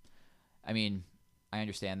 $50. I mean, I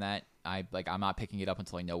understand that. I'm not picking it up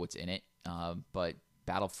until I know what's in it. But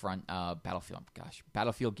Battlefield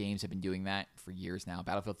games have been doing that for years now.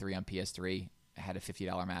 Battlefield 3 on PS3 had a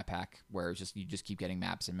 $50 map pack where it's just you just keep getting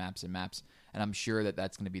maps and maps and maps, and I'm sure that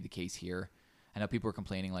that's going to be the case here. I know people are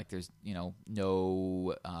complaining there's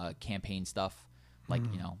no campaign stuff,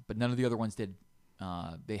 but none of the other ones did.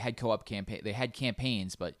 They had co-op campaign, they had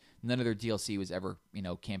campaigns, but none of their DLC was ever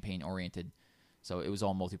campaign oriented. So it was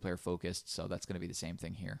all multiplayer focused. So that's going to be the same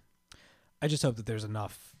thing here. I just hope that there's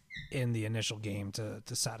enough in the initial game to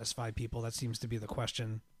satisfy people. That seems to be the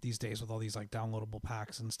question these days with all these downloadable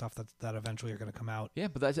packs and stuff that eventually are going to come out. Yeah,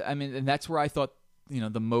 but that's where I thought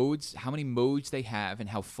the modes, how many modes they have, and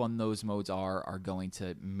how fun those modes are going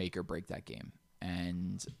to make or break that game.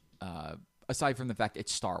 And aside from the fact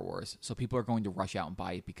it's Star Wars, so people are going to rush out and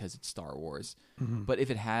buy it because it's Star Wars. Mm-hmm. But if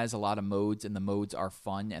it has a lot of modes and the modes are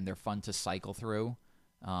fun and they're fun to cycle through,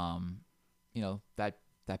 that'd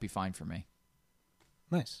be fine for me.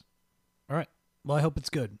 Nice. All right. Well, I hope it's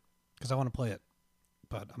good because I want to play it,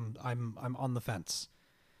 but I'm on the fence.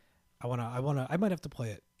 I might have to play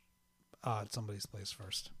it at somebody's place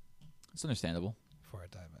first It's understandable. before I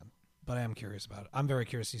dive in. But I am curious about it. I'm very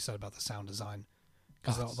curious. You said about the sound design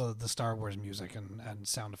because the Star Wars music and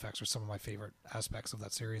sound effects are some of my favorite aspects of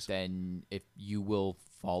that series. Then if you will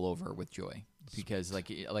fall over with joy, because like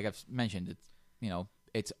I've mentioned,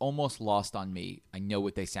 it's almost lost on me. I know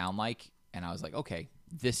what they sound like, and I was like, okay,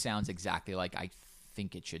 this sounds exactly like I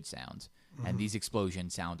think it should sound, and these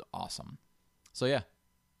explosions sound awesome. So yeah,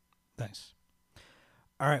 nice.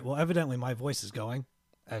 All right. Well, evidently my voice is going,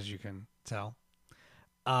 as you can tell.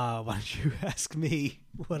 Why don't you ask me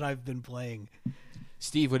what I've been playing?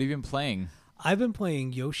 Steve, what have you been playing? I've been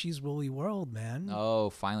playing Yoshi's Woolly World, man.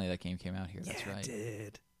 Oh, finally that game came out here. That's yeah, right. It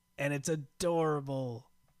did. And it's adorable.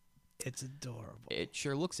 It's adorable. It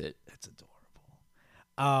sure looks it. It's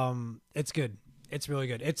adorable. It's good. It's really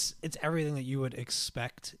good. It's everything that you would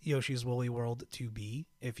expect Yoshi's Woolly World to be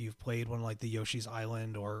if you've played one like the Yoshi's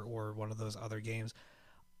Island or one of those other games.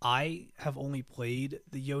 I have only played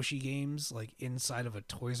the Yoshi games like inside of a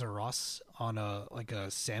Toys R Us on a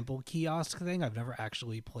sample kiosk thing. I've never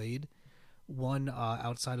actually played one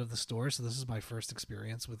outside of the store, so this is my first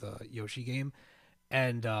experience with a Yoshi game.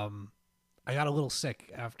 And I got a little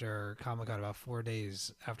sick after Comic-Con. About 4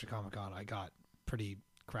 days after Comic-Con, I got pretty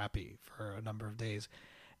crappy for a number of days,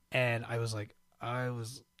 and I was like, I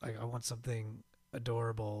want something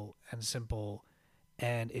adorable and simple,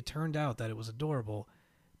 and it turned out that it was adorable.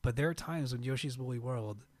 But there are times when Yoshi's Woolly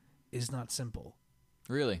World is not simple.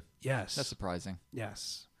 Really? Yes. That's surprising.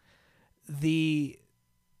 Yes. The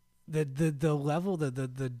level,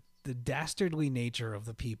 the dastardly nature of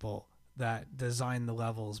the people that design the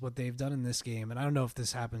levels, what they've done in this game, and I don't know if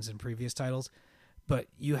this happens in previous titles, but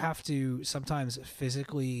you have to sometimes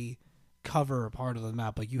physically cover a part of the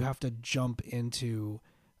map. Like you have to jump into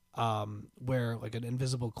where like an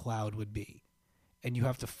invisible cloud would be. And you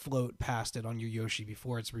have to float past it on your Yoshi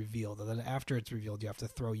before it's revealed. And then after it's revealed, you have to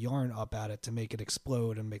throw yarn up at it to make it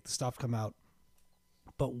explode and make the stuff come out.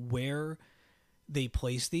 But where they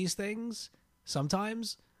place these things,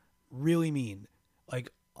 sometimes, really mean.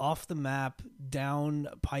 Like off the map, down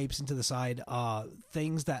pipes into the side,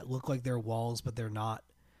 things that look like they're walls, but they're not.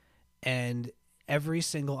 And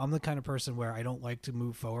I'm the kind of person where I don't like to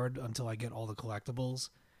move forward until I get all the collectibles.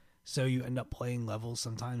 So you end up playing levels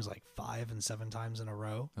sometimes like 5 and 7 times in a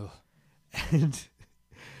row. Ugh. And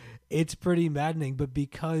it's pretty maddening, but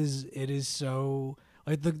because it is so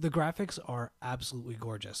like the graphics are absolutely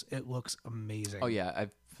gorgeous. It looks amazing. Oh yeah,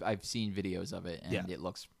 I've seen videos of it, and Yeah. it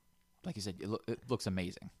looks, like you said, it looks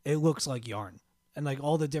amazing. It looks like yarn. And like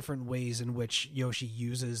all the different ways in which Yoshi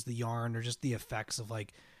uses the yarn, or just the effects of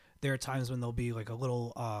like, there are times when there'll be like a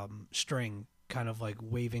little string kind of like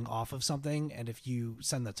waving off of something, and if you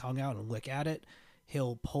send the tongue out and lick at it,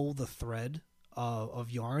 he'll pull the thread of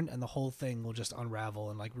yarn, and the whole thing will just unravel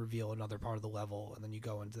and like reveal another part of the level, and then you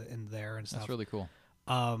go in there and stuff. That's really cool.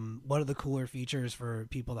 One of the cooler features for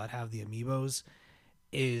people that have the amiibos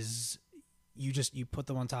is you put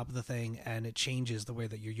them on top of the thing and it changes the way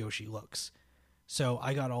that your Yoshi looks. So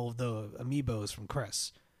I got all of the amiibos from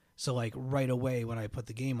Chris, so like right away when I put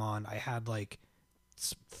the game on, I had like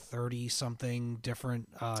 30 something different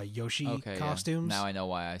Yoshi costumes. Yeah. Now I know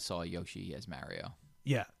why I saw Yoshi as Mario.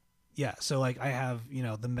 Yeah. So like I have,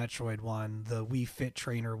 the Metroid one, the Wii Fit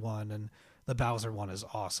Trainer one, and the Bowser one is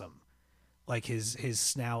awesome. Like his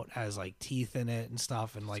snout has like teeth in it and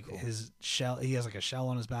stuff, and like his shell, he has like a shell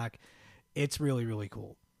on his back. It's really, really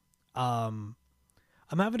cool. I'm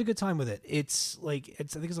having a good time with it. I think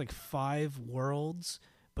it's like 5 worlds,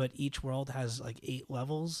 but each world has like 8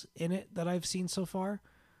 levels in it that I've seen so far.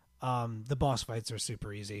 The boss fights are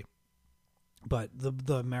super easy, but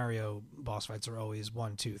the Mario boss fights are always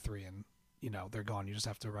 1, 2, 3, and they're gone. You just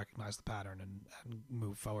have to recognize the pattern and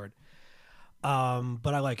move forward.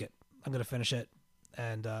 But I like it. I'm gonna finish it,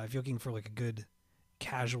 and if you're looking for like a good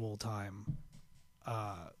casual time,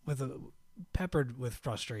 peppered with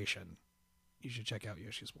frustration, you should check out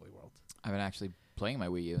Yoshi's Woolly World. I've been actually playing my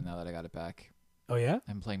Wii U now that I got it back. Oh yeah?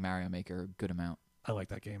 I'm playing Mario Maker a good amount. I like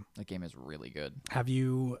that game. That game is really good.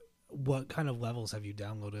 What kind of levels have you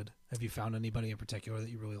downloaded? Have you found anybody in particular that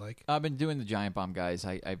you really like? I've been doing the Giant Bomb guys.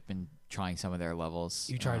 I've been trying some of their levels.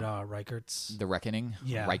 You tried Reichert's? The Reckoning?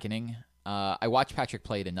 Yeah. Reckoning. I watched Patrick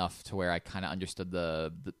play it enough to where I kind of understood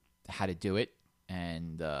the how to do it,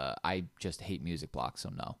 and I just hate music blocks, so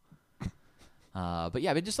no. But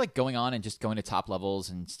yeah, I've been just like going on and just going to top levels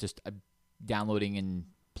and just downloading and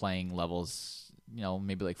playing levels.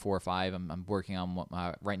 Maybe like 4 or 5. I'm working on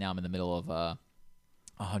right now. I'm in the middle of a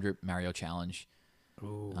 100 Mario challenge.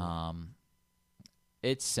 Ooh.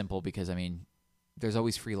 It's simple because there's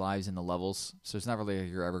always free lives in the levels, so it's not really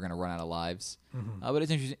like you're ever going to run out of lives. Mm-hmm. But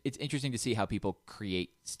it's interesting to see how people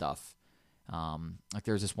create stuff. Like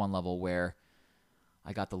there's this one level where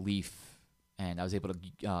I got the leaf and I was able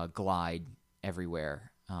to glide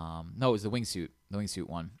everywhere. No, it was the wingsuit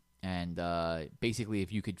one. And basically,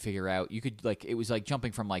 if you could figure out, it was like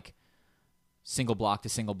jumping from like single block to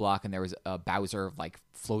single block, and there was a Bowser like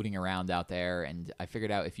floating around out there. And I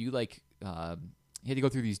figured out if you you had to go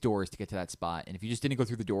through these doors to get to that spot, and if you just didn't go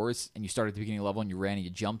through the doors and you started at the beginning of the level and you ran and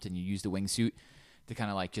you jumped and you used the wingsuit to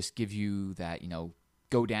kind of like just give you that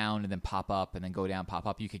go down and then pop up and then go down, pop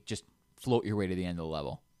up, you could just float your way to the end of the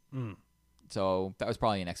level. Mm. So that was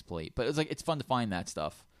probably an exploit, but it's fun to find that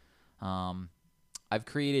stuff. I've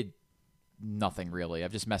created nothing really.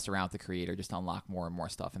 I've just messed around with the creator just to unlock more and more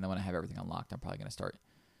stuff, and then when I have everything unlocked, I'm probably going to start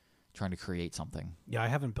trying to create something. Yeah, I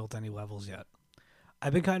haven't built any levels yet.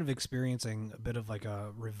 I've been kind of experiencing a bit of like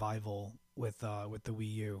a revival with the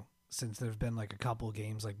Wii U, since there've been like a couple of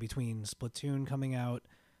games like between Splatoon coming out,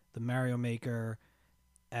 the Mario Maker,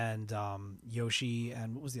 and Yoshi,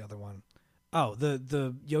 and what was the other one? Oh,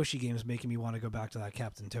 the Yoshi game is making me want to go back to that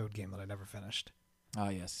Captain Toad game that I never finished. Oh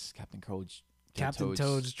yes, Captain Toad's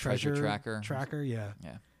Treasure Tracker. Yeah,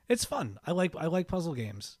 yeah, it's fun. I like puzzle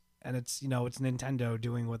games, and it's it's Nintendo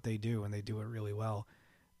doing what they do, and they do it really well.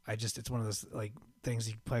 It's one of those like things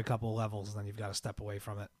you play a couple of levels and then you've got to step away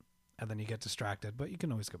from it, and then you get distracted, but you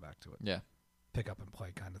can always go back to it. Yeah, pick up and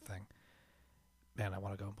play kind of thing. Man, I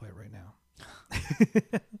want to go and play it right now.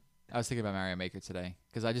 I was thinking about Mario Maker today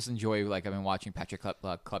because I just enjoy I've been watching Patrick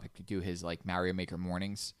Klepek do his like Mario Maker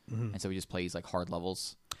mornings, mm-hmm. and so he just plays like hard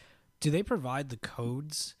levels. Do they provide the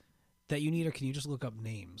codes that you need, or can you just look up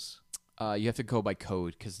names? You have to go by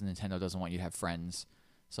code because Nintendo doesn't want you to have friends,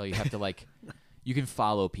 so you have to you can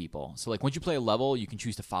follow people. So once you play a level, you can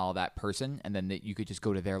choose to follow that person, and then you could just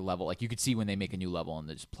go to their level. Like you could see when they make a new level and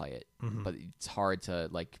then just play it. Mm-hmm. But it's hard to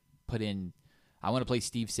put in. I want to play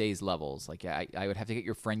Steve Say's levels. I would have to get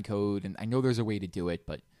your friend code, and I know there's a way to do it,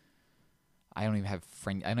 but I don't even have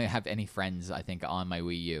I don't have any friends. I think on my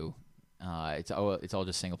Wii U, it's all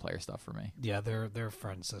just single player stuff for me. Yeah, their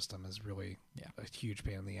friend system is really a huge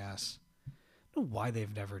pain in the ass. I don't know why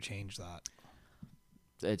they've never changed that.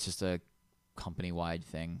 It's just a company-wide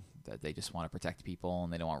thing that they just want to protect people,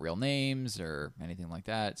 and they don't want real names or anything like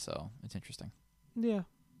that. So it's interesting. Yeah,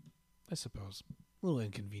 I suppose a little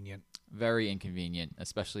inconvenient. Very inconvenient,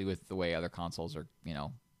 especially with the way other consoles are,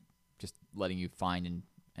 just letting you find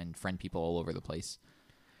and friend people all over the place.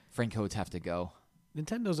 Friend codes have to go.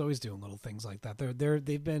 Nintendo's always doing little things like that.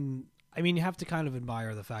 They've been. I mean, you have to kind of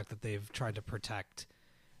admire the fact that they've tried to protect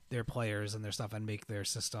their players and their stuff and make their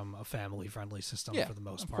system a family-friendly system for the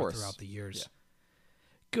most part throughout the years. Yeah.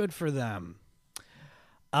 Good for them.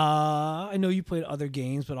 I know you played other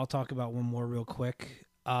games, but I'll talk about one more real quick.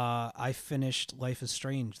 I finished Life is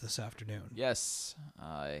Strange this afternoon. Yes.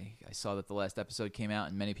 I saw that the last episode came out,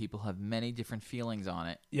 and many people have many different feelings on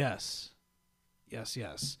it. Yes.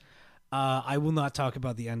 I will not talk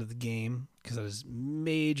about the end of the game because that is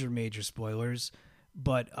major spoilers.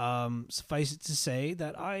 But suffice it to say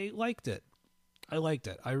that I liked it. I like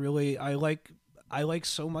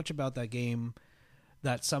so much about that game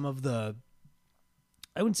that some of the,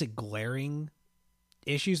 I wouldn't say glaring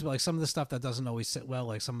issues, but some of the stuff that doesn't always sit well,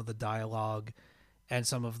 like some of the dialogue and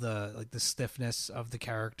some of the the stiffness of the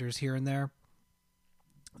characters here and there.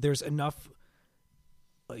 There's enough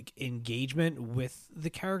engagement with the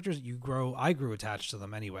characters. I grew attached to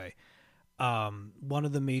them anyway. One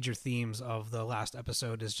of the major themes of the last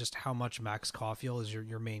episode is just how much Max Caulfield is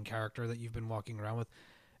your main character that you've been walking around with.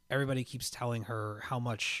 Everybody keeps telling her how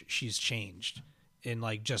much she's changed in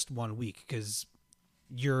just 1 week, because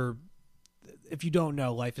if you don't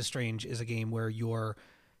know, Life is Strange is a game where you're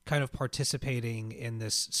kind of participating in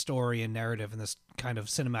this story and narrative and this kind of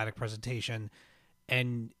cinematic presentation,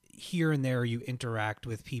 and here and there you interact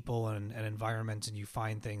with people and environments, and you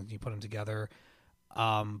find things and you put them together.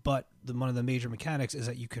 But one of the major mechanics is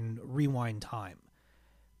that you can rewind time.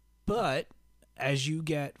 But as you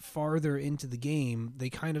get farther into the game, they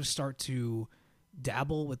kind of start to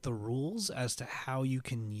dabble with the rules as to how you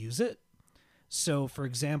can use it. So, for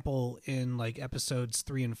example, in episodes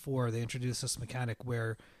 3 and 4, they introduce this mechanic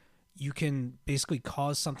where you can basically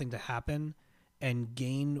cause something to happen, and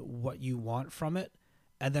gain what you want from it,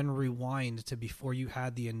 and then rewind to before you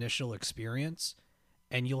had the initial experience,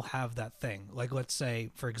 and you'll have that thing. Like, let's say,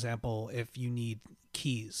 for example, if you need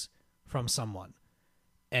keys from someone,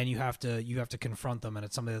 and you have to confront them, and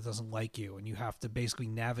it's somebody that doesn't like you, and you have to basically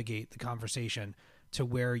navigate the conversation to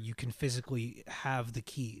where you can physically have the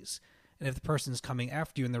keys. And if the person's coming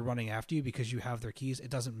after you and they're running after you because you have their keys, it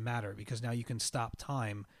doesn't matter, because now you can stop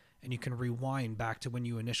time and you can rewind back to when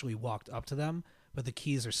you initially walked up to them, but the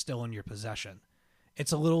keys are still in your possession.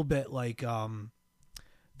 It's a little bit like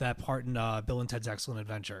that part in Bill and Ted's Excellent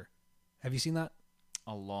Adventure. Have you seen that?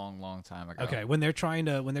 A long time ago. Okay, when they're trying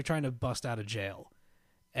to bust out of jail,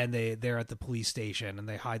 and they're at the police station and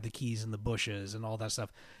they hide the keys in the bushes and all that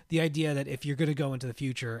stuff. The idea that if you're going to go into the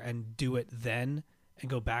future and do it then and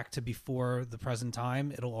go back to before the present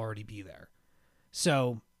time, it'll already be there.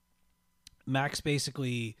 So Max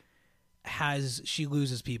basically she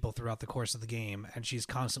loses people throughout the course of the game, and she's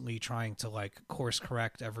constantly trying to like course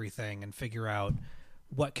correct everything and figure out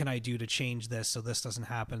what can I do to change this so this doesn't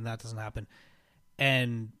happen, that doesn't happen.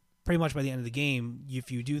 And pretty much by the end of the game,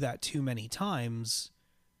 if you do that too many times,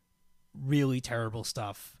 really terrible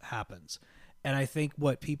stuff happens. And I think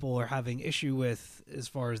what people are having issue with as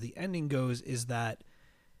far as the ending goes is that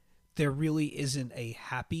there really isn't a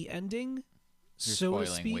happy ending. You're so to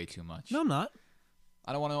spoiling speak. way too much. No, I'm not.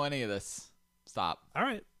 I don't want to know any of this. Stop. All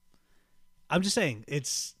right. I'm just saying,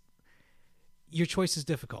 your choice is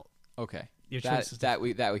difficult. Okay. Your choice is that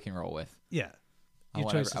we we can roll with. Yeah. I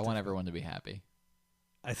want everyone to be happy.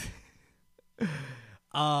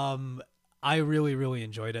 I really, really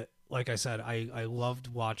enjoyed it. Like I said, I loved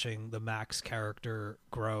watching the Max character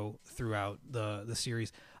grow throughout the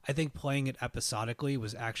series. I think playing it episodically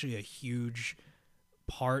was actually a huge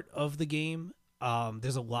part of the game.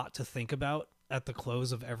 There's a lot to think about at the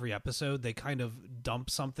close of every episode. They kind of dump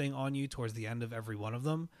something on you towards the end of every one of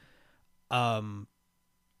them.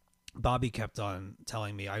 Bobby kept on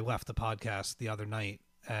telling me, I left the podcast the other night,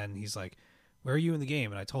 and he's like, where are you in the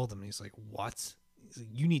game? And I told him, and he's like, what? He's like,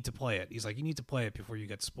 you need to play it. He's like, you need to play it before you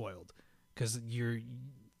get spoiled, because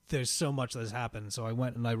there's so much that has happened. So I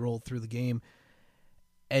went and I rolled through the game,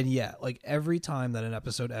 and yeah, like every time that an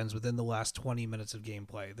episode ends within the last 20 minutes of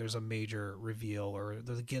gameplay, there's a major reveal or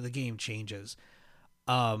the game changes.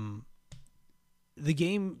 The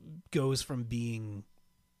game goes from being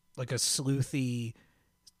like a sleuthy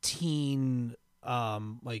teen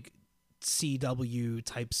like CW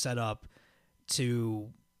type setup to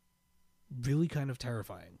really kind of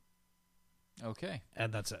terrifying. Okay.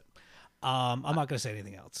 And that's it. I'm not going to say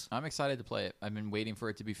anything else. I'm excited to play it. I've been waiting for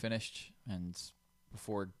it to be finished, and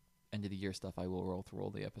before end of the year stuff, I will roll through all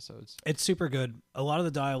the episodes. It's super good. A lot of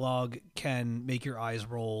the dialogue can make your eyes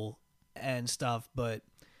roll and stuff, but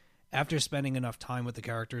after spending enough time with the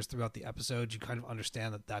characters throughout the episodes, you kind of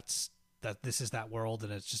understand that this is that world,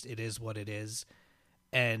 and it is what it is.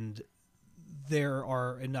 And there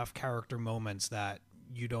are enough character moments that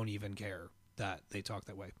you don't even care that they talk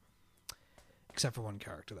that way. Except for one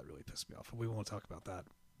character that really pissed me off. We won't talk about that,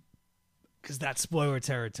 because that's spoiler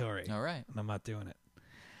territory. All right. And I'm not doing it.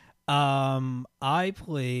 I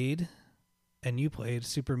played, and you played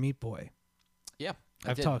Super Meat Boy. Yeah.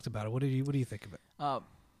 I've talked about it. What do you think of it?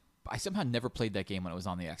 I somehow never played that game when it was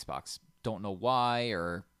on the Xbox. Don't know why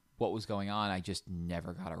or what was going on. I just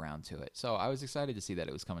never got around to it. So I was excited to see that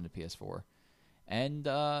it was coming to PS4. And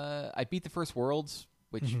I beat the first world,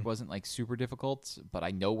 which wasn't like super difficult, but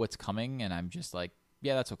I know what's coming, and I'm just like,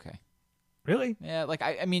 yeah, that's okay. Really? Yeah, like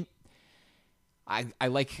I mean, I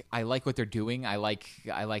like what they're doing. I like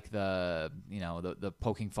the the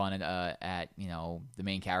poking fun at the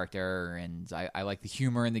main character, and I like the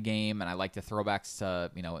humor in the game, and I like the throwbacks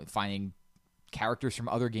to finding characters from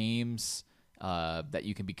other games that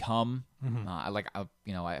you can become.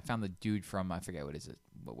 I found the dude from, I forget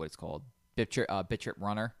what it's called, BitTrip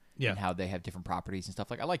Runner. Yeah. And how they have different properties and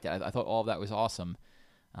stuff. Like, I liked it. I thought all of that was awesome.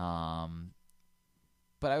 But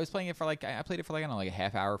I was playing it for I played it for I don't know, like a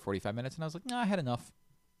half hour, 45 minutes, and I was like, no, I had enough.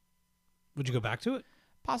 Would you go back to it?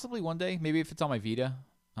 Possibly one day. Maybe if it's on my Vita.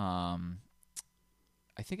 I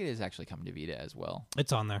think it is actually coming to Vita as well.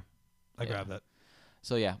 It's on there. I grabbed it.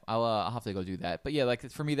 So yeah, I'll have to go do that. But yeah,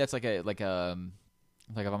 like for me, that's like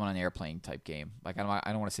if I'm on an airplane type game. Like I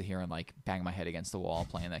don't want to sit here and like bang my head against the wall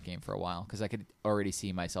playing that game for a while, because I could already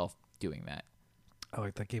see myself doing that. I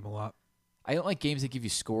like that game a lot. I don't like games that give you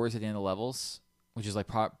scores at the end of levels, which is like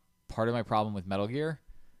part of my problem with Metal Gear.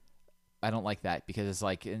 I don't like that because it's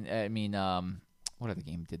like, what other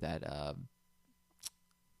game did that?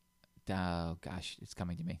 Oh gosh, it's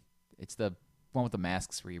coming to me. It's the one with the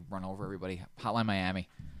masks where you run over everybody. Hotline Miami.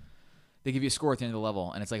 they give you a score at the end of the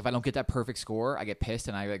level, and it's like if I don't get that perfect score, I get pissed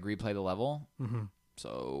and I like replay the level. Mm-hmm.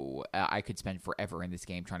 So I could spend forever in this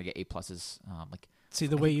game trying to get A+. Like, see,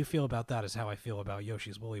 the way you feel about that is how I feel about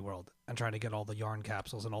Yoshi's Woolly World and trying to get all the yarn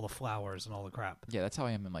capsules and all the flowers and all the crap. yeah, that's how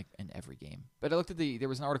I am in every game. But I looked at there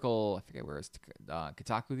was an article, I forget where it was,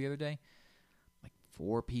 Kotaku the other day. Like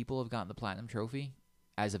 4 people have gotten the platinum trophy.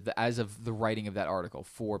 As of the writing of that article,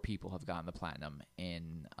 4 people have gotten the platinum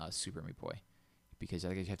in Super Meat Boy, because I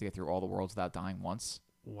think you have to get through all the worlds without dying once.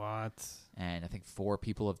 What? And I think 4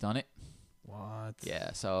 people have done it. What?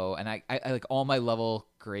 Yeah. So, and I like all my level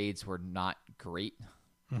grades were not great.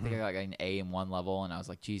 I think I got like an A in one level, and I was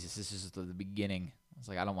like, Jesus, this is the beginning. I was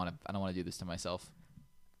like, I don't want to do this to myself.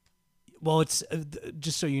 Well, it's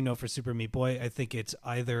just so you know, for Super Meat Boy, I think it's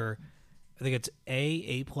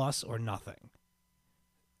A plus, or nothing.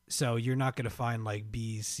 So you're not going to find like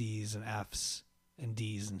B's, C's, and F's and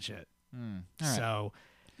D's and shit. All right. So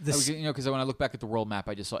Because when I look back at the world map,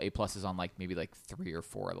 I just saw A pluses on like maybe like 3 or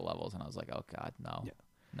 4 of the levels, and I was like, oh god, no,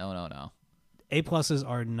 no. A pluses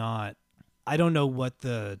are not. I don't know what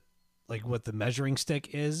the measuring stick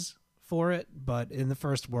is for it, but in the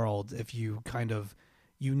first world, if you kind of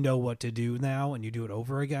know what to do now and you do it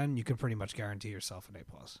over again, you can pretty much guarantee yourself an A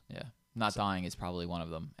plus. Yeah, not dying is probably one of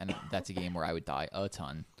them, and that's a game where I would die a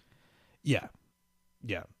ton. Yeah.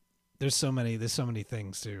 There's so many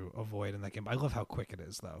things to avoid in that game. I love how quick it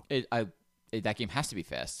is, though. That game has to be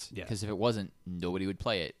fast. Yeah. Because if it wasn't, nobody would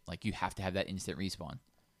play it. Like, you have to have that instant respawn.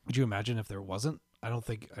 Would you imagine if there wasn't? I don't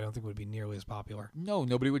think it would be nearly as popular. No,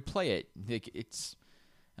 nobody would play it. Like, it's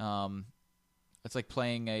like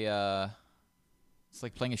playing a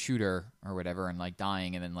shooter or whatever, and like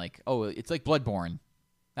dying, and then like, oh, it's like Bloodborne.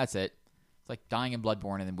 That's it. It's like dying in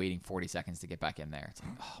Bloodborne and then waiting 40 seconds to get back in there. It's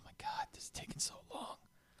like, oh my god, this is taking so long.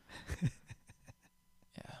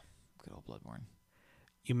 Yeah, good old Bloodborne.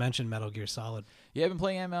 You mentioned Metal Gear Solid. Yeah, I've been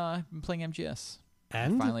playing MGS.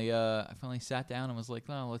 And I finally sat down and was like,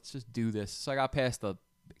 no, let's just do this. So I got past the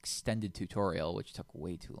extended tutorial, which took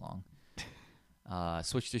way too long.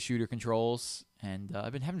 Switched to shooter controls, and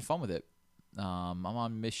I've been having fun with it. I'm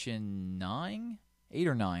on mission 8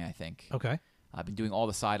 or 9, I think. Okay. I've been doing all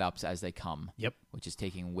the side ops as they come. Yep. Which is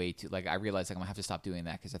taking way too. Like, I realized I'm gonna have to stop doing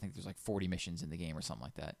that because I think there's like 40 missions in the game or something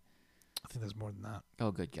like that. I think there's more than that.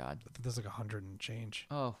 Oh, good God. I think there's like 100 and change.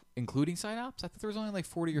 Oh, including side ops? I thought there was only like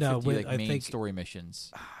 40 or 50 main story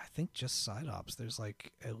missions. I think just side ops. There's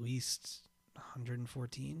like at least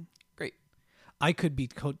 114. Great. I could be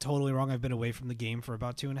totally wrong. I've been away from the game for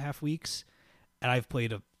about 2.5 weeks, and I've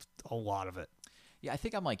played a lot of it. Yeah, I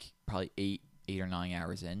think I'm like probably 8 or 9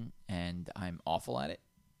 hours in, and I'm awful at it.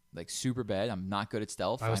 Like, super bad. I'm not good at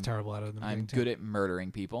stealth. I was terrible at it. I'm good at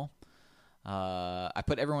murdering people. I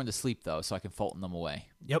put everyone to sleep, though, so I can Fulton them away.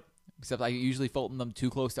 Yep. Except I usually Fulton them too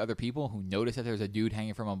close to other people who notice that there's a dude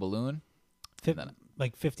hanging from a balloon.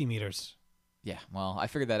 Like 50 meters. Yeah, well, I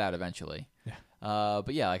figured that out eventually. Yeah.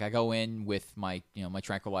 But yeah, like I go in with my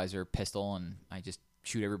tranquilizer pistol, and I just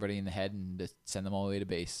shoot everybody in the head and just send them all the way to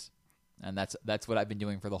base. And that's what I've been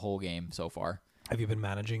doing for the whole game so far. Have you been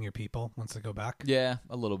managing your people once they go back? Yeah,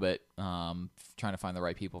 a little bit. Trying to find the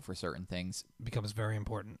right people for certain things. It becomes very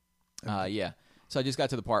important. Yeah. So I just got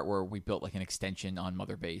to the part where we built like an extension on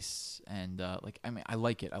Mother Base, and I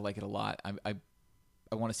like it. I like it a lot.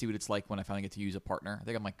 I want to see what it's like when I finally get to use a partner. I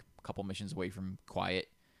think I'm like a couple missions away from Quiet,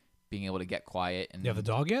 being able to get Quiet. And you have the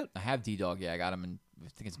dog yet? I have D-Dog. Yeah, I got him in. I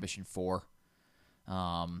think it's mission 4.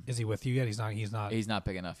 Is he with you yet? He's not. He's not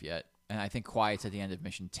big enough yet, and I think Quiet's at the end of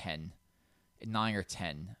mission 10, 9 or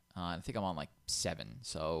 10. I think I'm on like 7,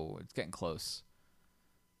 so it's getting close.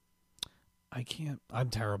 I can't. I'm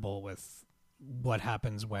terrible with what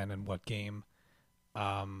happens when and what game.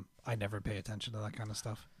 I never pay attention to that kind of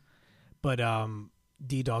stuff. But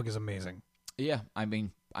D-Dog is amazing. Yeah, I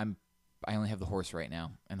mean, I only have the horse right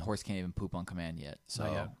now, and the horse can't even poop on command yet.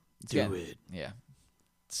 So do it. Yeah,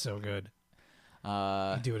 it's so good.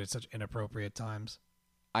 You do it at such inappropriate times.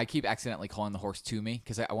 I keep accidentally calling the horse to me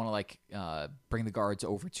because I want to like bring the guards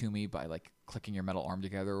over to me by like clicking your metal arm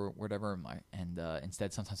together or whatever. And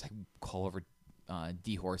instead, sometimes I call over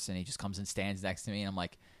D-Horse, and he just comes and stands next to me, and I'm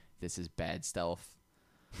like, this is bad stealth.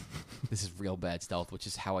 This is real bad stealth, which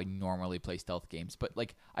is how I normally play stealth games. But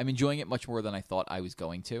like, I'm enjoying it much more than I thought I was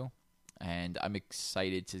going to, and I'm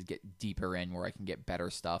excited to get deeper in where I can get better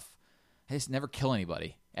stuff. I just never kill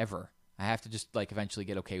anybody ever. I have to just like eventually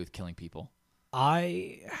get okay with killing people.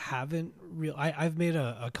 I haven't I've made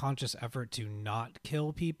a conscious effort to not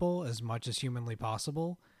kill people as much as humanly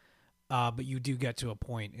possible. But you do get to a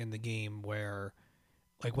point in the game where,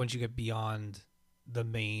 like, once you get beyond the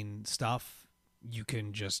main stuff, you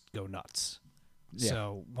can just go nuts. Yeah.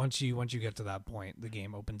 So once you get to that point, the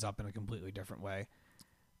game opens up in a completely different way,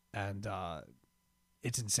 and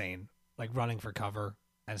it's insane. Like running for cover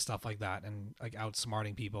and stuff like that, and like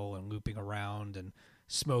outsmarting people and looping around and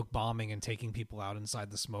smoke bombing and taking people out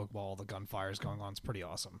inside the smoke while all the gunfire is going on. It's pretty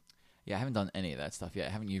awesome. Yeah, I haven't done any of that stuff yet.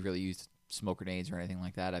 I haven't really used smoke grenades or anything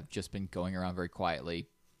like that. I've just been going around very quietly,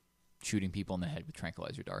 shooting people in the head with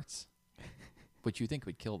tranquilizer darts, which you think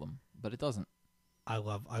would kill them, but it doesn't. I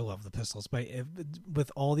love the pistols, but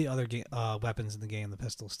with all the other weapons in the game, the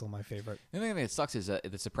pistol's still my favorite. The only thing that sucks is the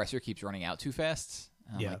suppressor keeps running out too fast.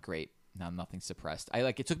 I'm Yeah. like, great, now nothing's suppressed.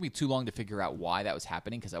 It took me too long to figure out why that was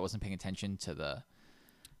happening because I wasn't paying attention to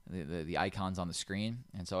the icons on the screen,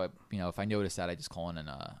 and so if I notice that, I just call in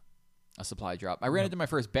a supply drop. I ran into my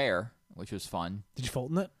first bear, which was fun. Did you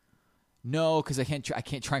Fulton it? No, because I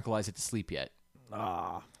can't tranquilize it to sleep yet.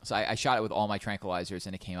 Ah, So I shot it with all my tranquilizers,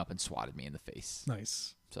 and it came up and swatted me in the face.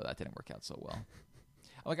 nice. So that didn't work out so well.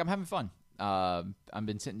 I'm having fun. I've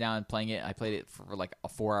been sitting down and playing it. I played it for like a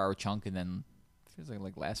 4-hour chunk, and then it was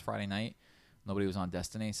like last Friday night, nobody was on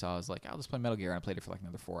Destiny, so I was like, I'll just play Metal Gear, and I played it for like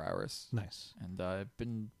another 4 hours. Nice. And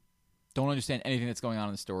don't understand anything that's going on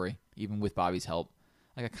in the story, even with Bobby's help.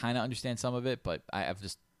 Like I kind of understand some of it, but I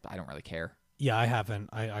don't really care. Yeah, I haven't.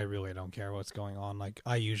 I really don't care what's going on. Like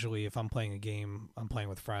I usually, if I'm playing a game, I'm playing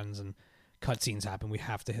with friends, and cutscenes happen, we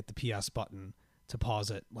have to hit the PS button to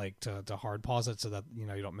pause it, like to hard pause it, so that you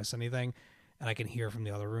don't miss anything. And I can hear from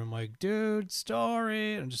the other room, like, dude,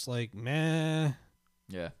 story. And I'm just like, meh,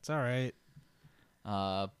 Yeah. it's all right.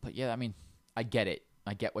 But yeah, I mean, I get it.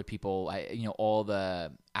 I get what people, all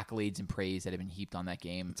the accolades and praise that have been heaped on that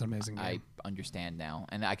game. It's an amazing game. I understand now,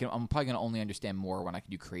 and I'm probably gonna only understand more when I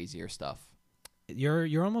can do crazier stuff.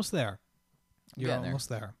 You're almost there. You're Getting there. almost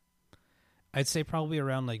there. I'd say probably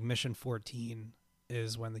around like mission 14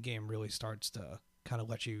 is when the game really starts to kind of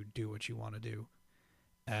let you do what you want to do,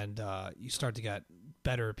 and you start to get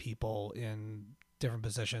better people in different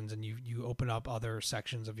positions, and you open up other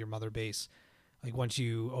sections of your mother base. Like once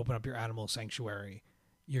you open up your animal sanctuary,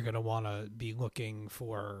 you're gonna want to be looking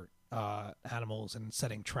for animals and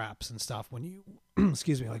setting traps and stuff when you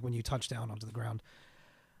excuse me, like when you touch down onto the ground.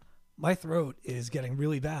 My throat is getting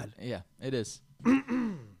really bad. Yeah, it is.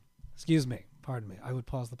 Excuse me. Pardon me. I would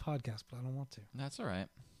pause the podcast, but I don't want to. That's all right.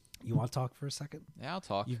 You want to talk for a second? Yeah, I'll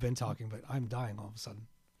talk. You've been talking, but I'm dying all of a sudden.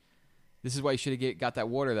 This is why you should have got that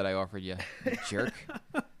water that I offered you jerk.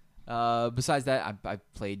 Besides that,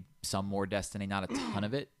 I've played some more Destiny, not a ton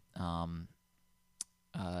of it.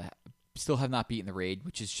 Still have not beaten the raid,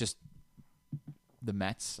 which is just the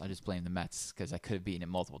Mets. I just blame the Mets because I could have beaten it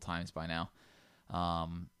multiple times by now.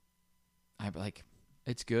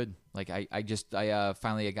 It's good. Like I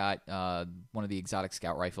finally got one of the exotic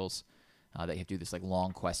scout rifles that you have to do this like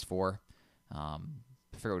long quest for. I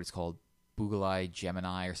forget what it's called, Boogalai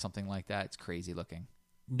Gemini or something like that. It's crazy looking.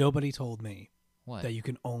 Nobody told me What? that you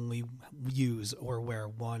can only use or wear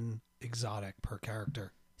one exotic per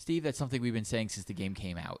character. Steve, that's something we've been saying since the game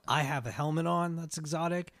came out. I have a helmet on that's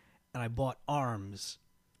exotic, and I bought arms.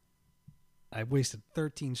 I wasted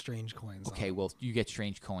 13 strange coins. Okay, on it. well, you get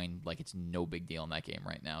strange coin like it's no big deal in that game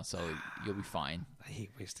right now, so you'll be fine. I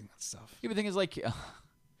hate wasting that stuff. Yeah, but the thing is, like,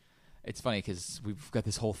 it's funny because we've got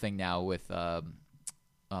this whole thing now with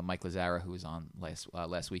Mike Lazara, who was on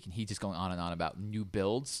last week, and he's just going on and on about new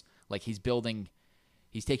builds. Like, he's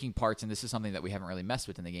taking parts, and this is something that we haven't really messed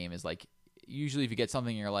with in the game, is like, usually if you get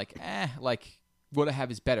something and you're like, what I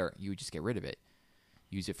have is better, you would just get rid of it.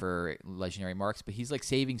 Use it for legendary marks, but he's like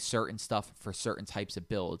saving certain stuff for certain types of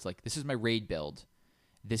builds. Like, this is my raid build,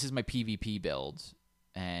 this is my PvP build,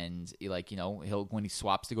 and he'll when he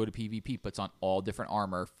swaps to go to PvP, puts on all different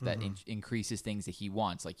armor that increases things that he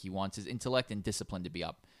wants. Like, he wants his intellect and discipline to be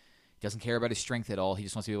up. He doesn't care about his strength at all. He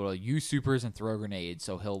just wants to be able to use supers and throw grenades.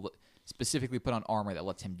 So he'll specifically put on armor that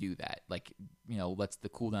lets him do that. Like, lets the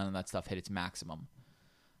cooldown on that stuff hit its maximum.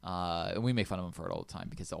 And we make fun of him for it all the time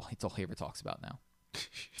because it's all he ever talks about now.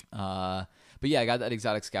 But yeah, I got that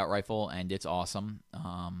exotic scout rifle, and it's awesome.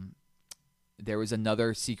 There was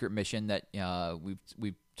another secret mission that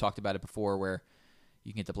we've talked about it before, where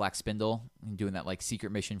you can get the black spindle and doing that like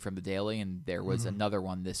secret mission from the daily. And there was another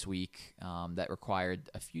one this week that required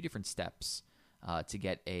a few different steps to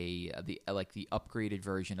get the upgraded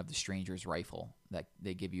version of the Stranger's rifle that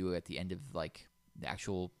they give you at the end of like the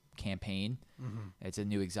actual campaign. It's a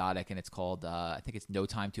new exotic, and it's called I think it's No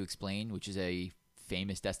Time to Explain, which is a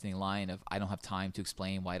famous Destiny line of I don't have time to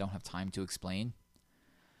explain why I don't have time to explain.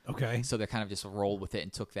 Okay. So they kind of just rolled with it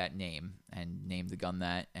and took that name and named the gun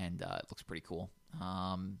that, and it looks pretty cool.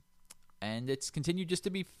 And it's continued just to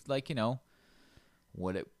be like,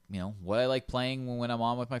 what I like playing when I'm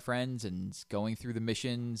on with my friends and going through the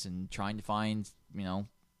missions and trying to find,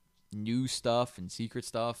 new stuff and secret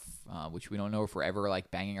stuff, which we don't know if we're ever like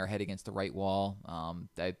banging our head against the right wall.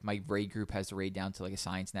 My raid group has the raid down to like a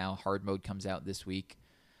science now. Hard mode comes out this week.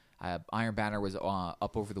 Iron Banner was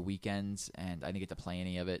up over the weekends, and I didn't get to play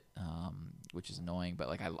any of it, which is annoying. But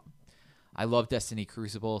like I love Destiny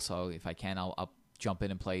Crucible, so if I can, I'll jump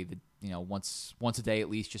in and play once a day at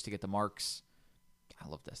least just to get the marks. I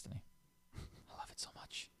love Destiny. I love it so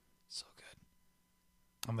much. It's so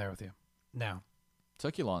good. I'm there with you. Now,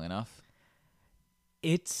 took you long enough.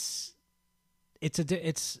 It's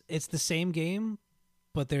the same game,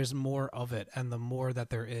 but there's more of it, and the more that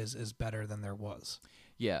there is better than there was.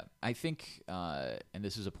 Yeah, I think, and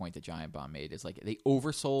this is a point that Giant Bomb made, is like they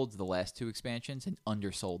oversold the last two expansions and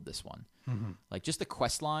undersold this one. Mm-hmm. Like just the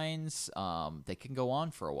quest lines, they can go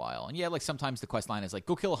on for a while. And yeah, like sometimes the quest line is like,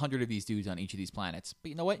 go kill 100 of these dudes on each of these planets. But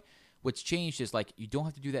you know what? What's changed is like you don't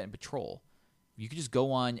have to do that in Patrol. You can just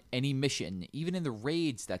go on any mission. Even in the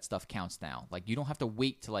raids, that stuff counts now. Like you don't have to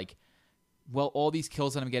wait to like, well, all these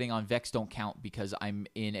kills that I'm getting on Vex don't count because I'm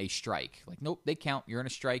in a strike. Like, nope, they count. You're in a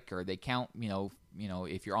strike, or they count,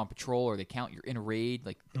 if you're on patrol, or they count you're in a raid.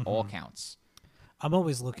 Like, all counts. I'm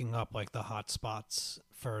always looking up, like, the hot spots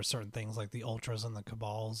for certain things, like the Ultras and the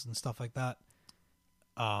Cabals and stuff like that.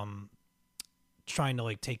 Trying to,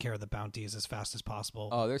 like, take care of the bounties as fast as possible.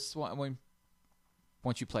 Oh, there's one.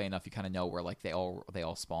 Once you play enough, you kind of know where, like, they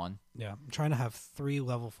all spawn. Yeah, I'm trying to have 3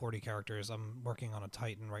 level 40 characters. I'm working on a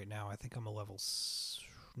Titan right now. I think I'm a level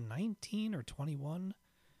 19 or 21,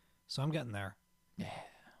 so I'm getting there. Yeah,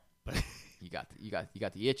 but you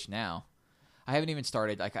got the itch now. I haven't even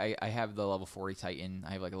started. Like I have the level 40 Titan.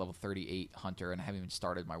 I have like a level 38 Hunter, and I haven't even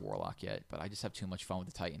started my Warlock yet. But I just have too much fun with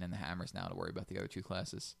the Titan and the Hammers now to worry about the other 2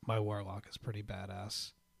 classes. My Warlock is pretty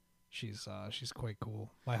badass. She's quite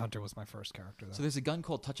cool. My Hunter was my first character, though. So there's a gun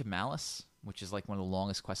called Touch of Malice, which is like one of the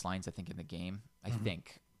longest quest lines, I think, in the game. I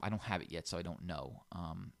think. I don't have it yet, so I don't know.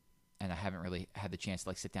 And I haven't really had the chance to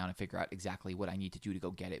like sit down and figure out exactly what I need to do to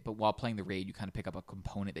go get it. But while playing the raid, you kind of pick up a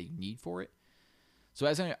component that you need for it. So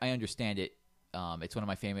as I understand it, it's one of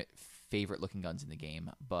my favorite looking guns in the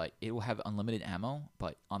game. But it will have unlimited ammo.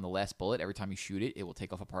 But on the last bullet, every time you shoot it, it will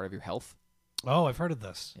take off a part of your health. Oh, I've heard of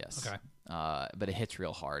this. Yes. Okay. But it hits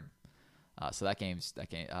real hard. So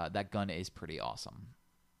that gun is pretty awesome.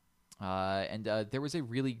 And there was a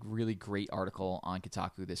really, really great article on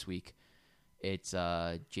Kotaku this week. It's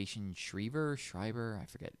Jason Schreiber, I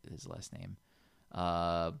forget his last name.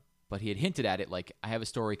 But he had hinted at it, like, I have a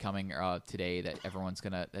story coming today that everyone's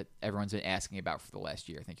been asking about for the last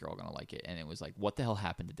year. I think you're all gonna like it. And it was like, what the hell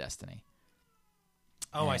happened to Destiny?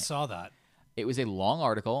 Oh, I saw that. It was a long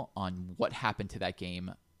article on what happened to that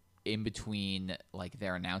game in between, like,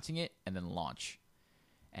 they're announcing it and then launch.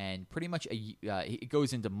 And pretty much it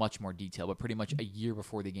goes into much more detail, but pretty much a year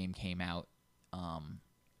before the game came out,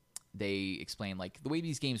 they explain, like, the way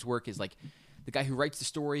these games work is, like, the guy who writes the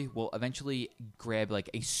story will eventually grab, like,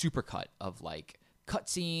 a supercut of, like,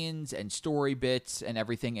 cutscenes and story bits and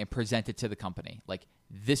everything and present it to the company. Like,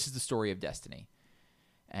 this is the story of Destiny.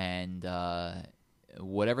 And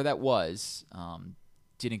whatever that was,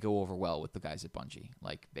 didn't go over well with the guys at Bungie.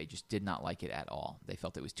 Like, they just did not like it at all. They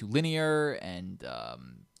felt it was too linear and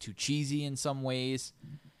too cheesy in some ways.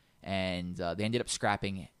 And they ended up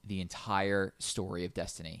scrapping the entire story of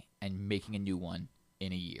Destiny and making a new one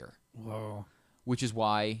in a year. Whoa. Which is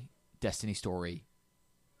why Destiny story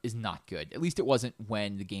is not good. At least it wasn't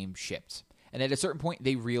when the game shipped. And at a certain point,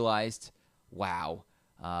 they realized, wow,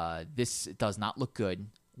 this does not look good.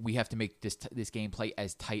 We have to make this gameplay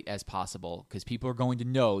as tight as possible because people are going to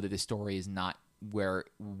know that this story is not where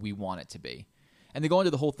we want it to be. And they go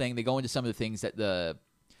into the whole thing. They go into some of the things that the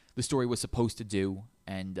story was supposed to do.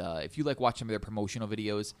 And if you like watch some of their promotional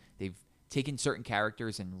videos, they've taken certain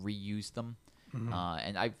characters and reused them. Mm-hmm.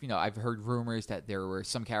 And I've heard rumors that there were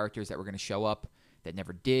some characters that were going to show up that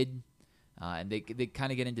never did. And they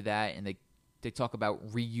kind of get into that, and they talk about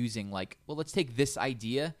reusing, like, well, let's take this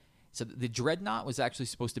idea. So the Dreadnought was actually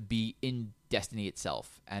supposed to be in Destiny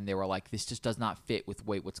itself, and they were like, this just does not fit with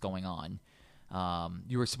what's going on.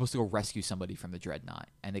 You were supposed to go rescue somebody from the Dreadnought,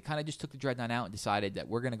 and they kind of just took the Dreadnought out and decided that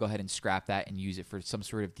we're going to go ahead and scrap that and use it for some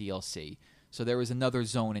sort of DLC. So there was another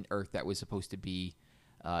zone in Earth that was supposed to be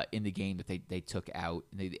in the game that they took out,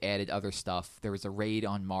 and they added other stuff. There was a raid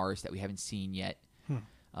on Mars that we haven't seen yet.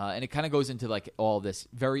 And it kind of goes into, like, all this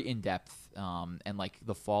very in-depth and, like,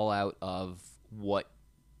 the fallout of what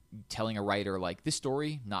telling a writer, like, this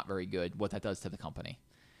story, not very good, what that does to the company.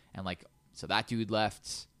 And, like, so that dude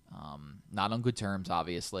left, not on good terms,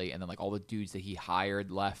 obviously, and then, like, all the dudes that he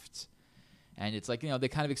hired left. And it's like, they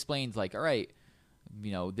kind of explained like, all right,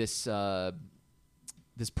 this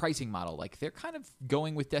this pricing model, like they're kind of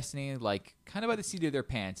going with Destiny like kind of by the seat of their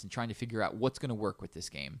pants and trying to figure out what's going to work with this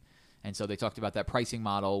game. And so they talked about that pricing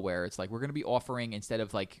model where it's like we're going to be offering, instead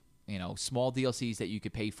of like, small DLCs that you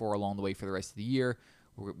could pay for along the way for the rest of the year,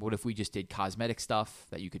 what if we just did cosmetic stuff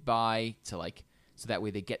that you could buy to like, so that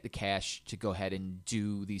way they get the cash to go ahead and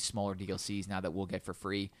do these smaller DLCs now that we'll get for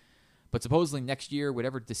free. But supposedly next year,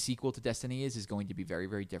 whatever the sequel to Destiny is going to be very,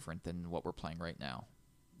 very different than what we're playing right now.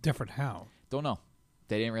 Different how? Don't know.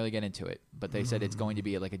 They didn't really get into it, but they said it's going to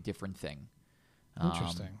be like a different thing.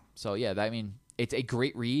 Interesting. So yeah, it's a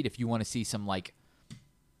great read if you want to see some like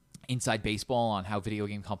inside baseball on how video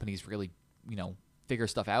game companies really, figure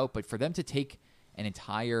stuff out. But for them to take an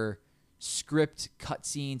entire script,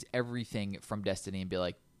 cutscenes, everything from Destiny and be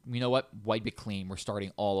like, you know what, wipe it clean, we're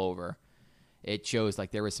starting all over. It shows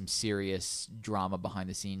like there was some serious drama behind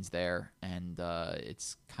the scenes there, and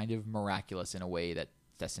it's kind of miraculous in a way that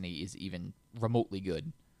Destiny is even remotely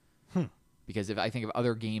good. Because if I think if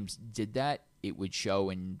other games did that, it would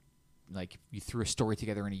show in like you threw a story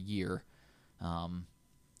together in a year.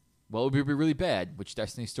 Well, it would be really bad, which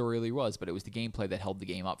Destiny's story really was, but it was the gameplay that held the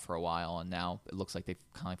game up for a while, and now it looks like they've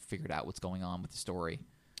kind of figured out what's going on with the story.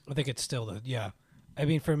 I think it's still I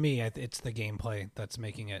mean, for me, it's the gameplay that's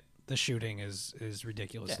making it. The shooting is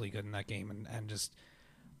ridiculously good in that game, and just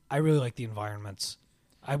I really like the environments.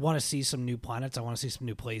 I want to see some new planets. I want to see some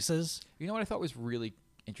new places. You know what I thought was really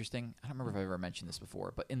interesting? I don't remember if I've ever mentioned this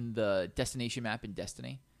before, but in the destination map in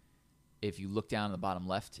Destiny, if you look down in the bottom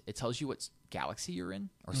left, it tells you what galaxy you're in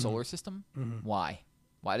or solar system. Why?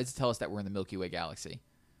 Why does it tell us that we're in the Milky Way galaxy?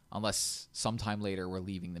 Unless sometime later we're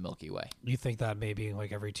leaving the Milky Way. You think that maybe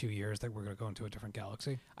like every 2 years that we're going to go into a different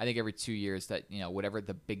galaxy? I think every 2 years that, whatever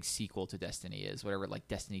the big sequel to Destiny is, whatever like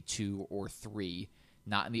Destiny 2 or 3,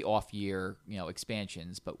 not in the off-year,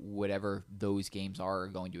 expansions, but whatever those games are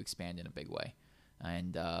going to expand in a big way.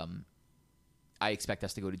 And I expect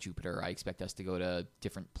us to go to Jupiter. I expect us to go to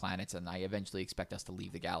different planets, and I eventually expect us to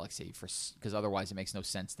leave the galaxy because otherwise it makes no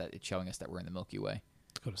sense that it's showing us that we're in the Milky Way.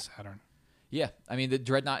 Let's go to Saturn. Yeah, I mean, the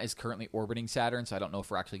Dreadnought is currently orbiting Saturn, so I don't know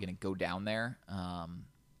if we're actually going to go down there.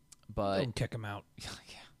 But Don't kick him out. Yeah,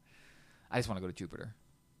 I just want to go to Jupiter.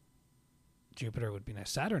 Jupiter would be nice.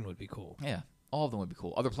 Saturn would be cool. Yeah, all of them would be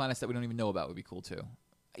cool. Other planets that we don't even know about would be cool, too.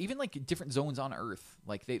 Even, like, different zones on Earth.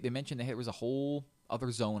 Like, they mentioned there was a whole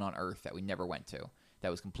other zone on Earth that we never went to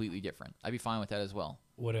that was completely different. I'd be fine with that as well.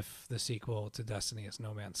 What if the sequel to Destiny is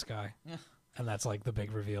No Man's Sky? Yeah. And that's, like, the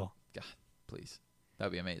big reveal. God, please. That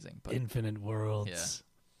would be amazing. But, Infinite Worlds.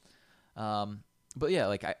 Yeah. But, yeah,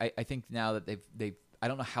 like, I think now that they've I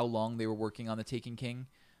don't know how long they were working on The Taken King.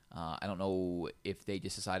 I don't know if they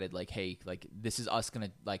just decided, like, hey, like, this is us going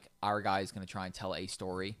to, like, our guy's going to try and tell a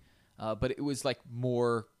story. But it was, like,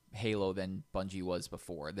 more Halo than Bungie was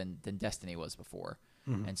before, than Destiny was before.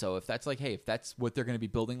 Mm-hmm. And so if that's, like, hey, if that's what they're going to be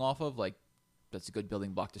building off of, like, that's a good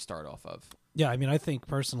building block to start off of. Yeah, I mean, I think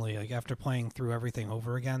personally, like, after playing through everything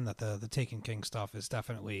over again, that the Taken King stuff is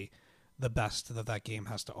definitely the best that game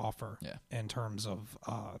has to offer. Yeah. In terms of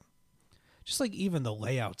just like even the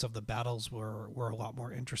layouts of the battles were a lot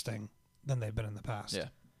more interesting than they've been in the past. Yeah.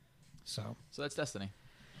 So that's Destiny.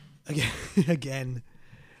 Again.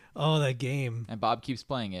 Oh, that game. And Bob keeps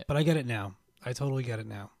playing it. But I get it now. I totally get it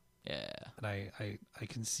now. Yeah. And I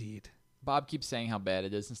concede. Bob keeps saying how bad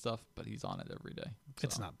it is and stuff, but he's on it every day. So.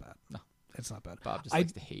 It's not bad. No. It's not bad. Bob just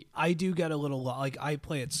likes to hate. I do get a little, like, I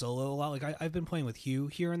play it solo a lot. Like, I've been playing with Hugh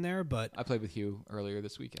here and there, but... I played with Hugh earlier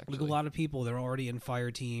this week, actually. Like, a lot of people, they're already in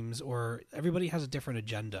fire teams, or everybody has a different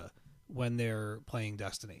agenda when they're playing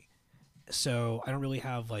Destiny. So, I don't really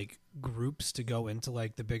have, like, groups to go into,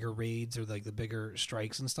 like, the bigger raids or, like, the bigger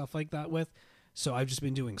strikes and stuff like that with. So, I've just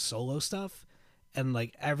been doing solo stuff. And,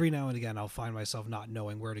 like, every now and again, I'll find myself not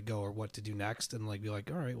knowing where to go or what to do next. And, like, be like,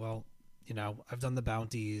 all right, well... I've done the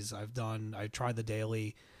bounties. I tried the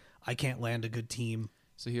daily. I can't land a good team.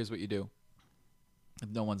 So here's what you do. If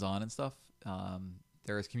no one's on and stuff,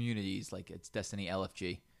 there's communities like it's Destiny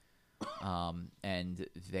LFG, and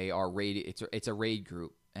they are raid. It's a raid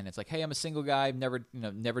group, and it's like, hey, I'm a single guy. I've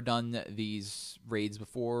never done these raids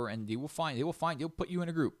before, and they'll put you in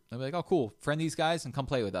a group. They'll be like, oh, cool, friend these guys and come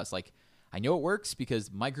play with us. Like, I know it works because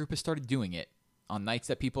my group has started doing it on nights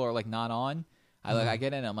that people are like not on. I get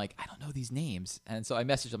in and I'm like, I don't know these names. And so I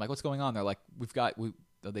message them like, what's going on? They're like,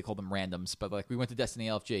 they call them randoms, but like we went to Destiny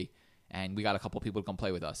LFG and we got a couple people to come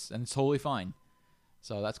play with us and it's totally fine.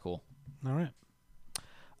 So that's cool. All right.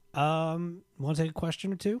 Want to take a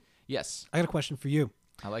question or two? Yes. I got a question for you.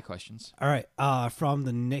 I like questions. All right. From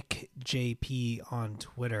the Nick JP on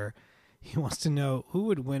Twitter, he wants to know who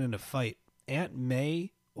would win in a fight, Aunt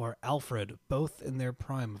May or Alfred, both in their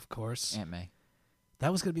prime, of course. Aunt May.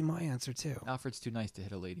 That was going to be my answer, too. Alfred's too nice to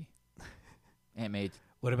hit a lady. Aunt May.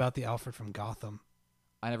 What about the Alfred from Gotham?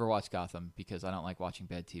 I never watched Gotham because I don't like watching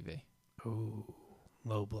bad TV. Ooh,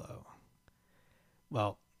 low blow.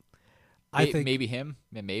 Well, I think maybe him.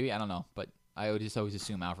 Maybe, I don't know. But I would just always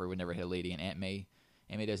assume Alfred would never hit a lady, and Aunt May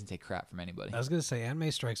doesn't take crap from anybody. I was going to say, Aunt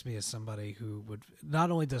May strikes me as somebody who would,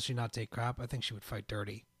 not only does she not take crap, I think she would fight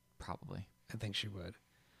dirty. Probably. I think she would.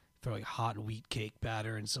 Throw like hot wheat cake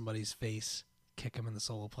batter in somebody's face, kick him in the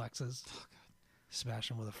solar plexus,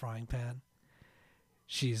 smash him with a frying pan.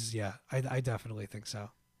 I definitely think so.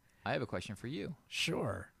 I have a question for you.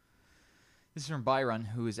 Sure. This is from Byron,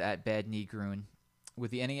 who is at Bad Knee Groon.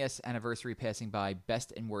 With the NES anniversary passing by,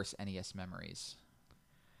 best and worst NES memories.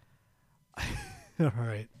 All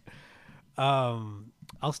right.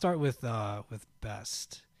 I'll start with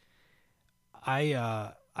best.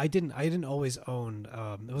 I didn't always own.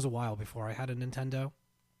 It was a while before I had a Nintendo.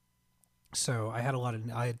 So I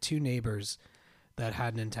had two neighbors that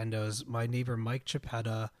had Nintendos. My neighbor Mike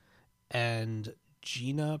Chiappetta and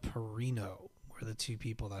Gina Perino were the two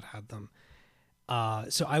people that had them.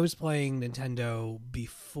 So I was playing Nintendo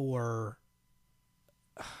before,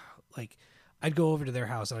 like, I'd go over to their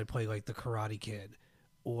house and I'd play like the Karate Kid,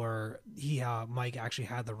 or Mike actually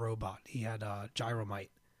had the robot. He had Gyromite,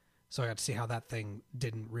 so I got to see how that thing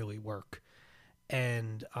didn't really work.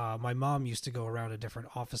 And my mom used to go around to different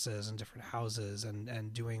offices and different houses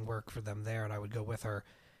and doing work for them there, and I would go with her,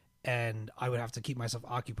 and I would have to keep myself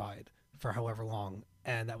occupied for however long.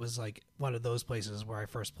 And that was like one of those places where I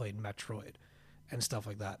first played Metroid and stuff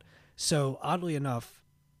like that. So oddly enough,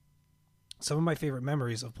 some of my favorite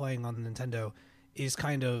memories of playing on the Nintendo is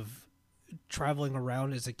kind of traveling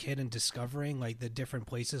around as a kid and discovering like the different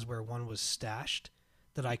places where one was stashed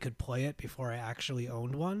that I could play it before I actually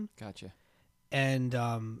owned one. Gotcha. And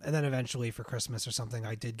then eventually for Christmas or something,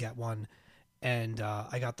 I did get one, and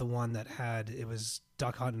I got the one that it was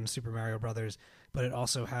Duck Hunt and Super Mario Brothers, but it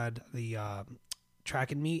also had the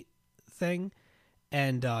track and meet thing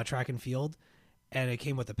and track and field, and it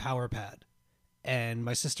came with a power pad. And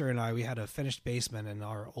my sister and I, we had a finished basement in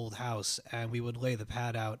our old house, and we would lay the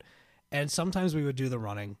pad out, and sometimes we would do the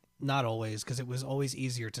running, not always, because it was always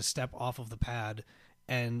easier to step off of the pad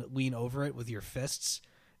and lean over it with your fists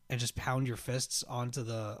and just pound your fists onto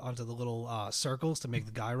the little circles to make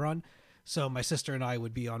the guy run. So my sister and I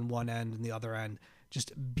would be on one end and the other end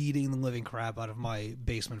just beating the living crap out of my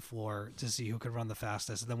basement floor to see who could run the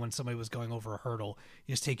fastest. And then when somebody was going over a hurdle,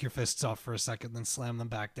 you just take your fists off for a second, then slam them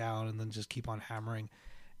back down, and then just keep on hammering.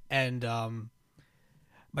 And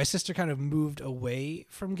my sister kind of moved away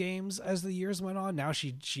from games as the years went on. Now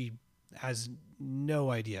she has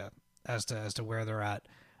no idea as to where they're at.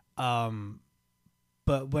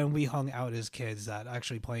 But when we hung out as kids, that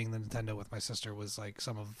actually playing the Nintendo with my sister was like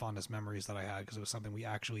some of the fondest memories that I had, because it was something we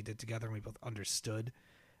actually did together and we both understood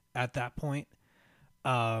at that point.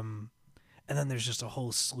 And then there's just a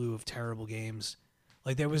whole slew of terrible games.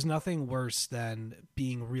 Like, there was nothing worse than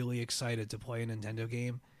being really excited to play a Nintendo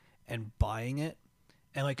game and buying it.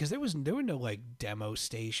 And like, because there were no like demo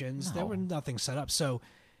stations. No. There were nothing set up. So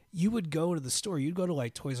you would go to the store, you'd go to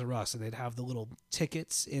like Toys R Us, and they'd have the little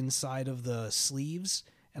tickets inside of the sleeves,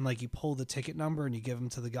 and like you pull the ticket number and you give them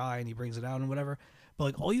to the guy and he brings it out and whatever. But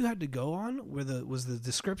like all you had to go on was the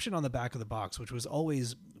description on the back of the box, which was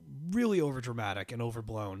always really overdramatic and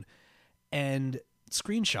overblown, and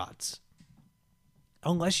screenshots.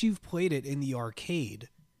 Unless you've played it in the arcade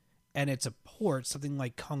and it's a port, something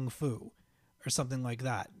like Kung Fu or something like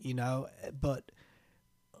that, you know? But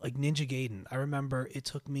like Ninja Gaiden, I remember it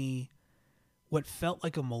took me what felt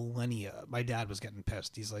like a millennia. My dad was getting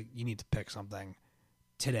pissed. He's like, you need to pick something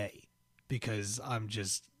today because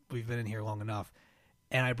we've been in here long enough.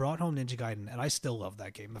 And I brought home Ninja Gaiden, and I still love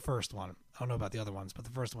that game. The first one. I don't know about the other ones, but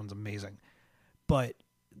the first one's amazing. But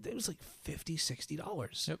it was like $50,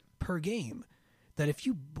 $60 per game. That if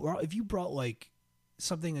you brought like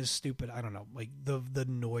something as stupid, I don't know, like the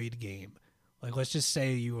Noid game. Like, let's just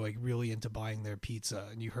say you were like really into buying their pizza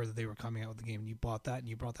and you heard that they were coming out with the game and you bought that and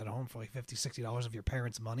you brought that home for like $50, $60 of your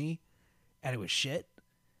parents' money and it was shit.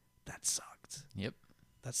 That sucked. Yep.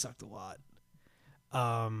 That sucked a lot.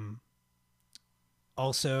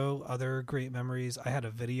 Also, other great memories. I had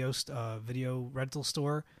a video rental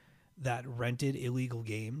store that rented illegal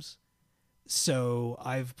games. So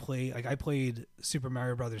I played Super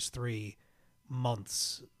Mario Brothers 3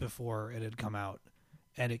 months before it had come out.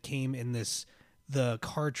 And it came in the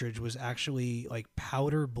cartridge was actually like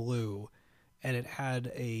powder blue, and it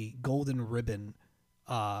had a golden ribbon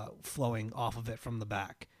flowing off of it from the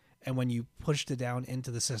back. and when you pushed it down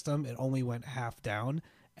into the system, it only went half down,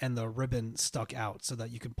 and the ribbon stuck out so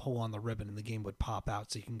that you could pull on the ribbon and the game would pop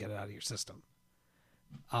out so you can get it out of your system.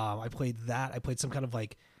 I played that. I played some kind of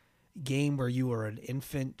like game where you were an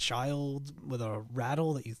infant child with a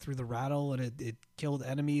rattle that you threw the rattle and it killed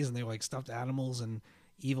enemies, and they were like stuffed animals and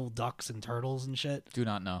evil ducks and turtles and shit. Do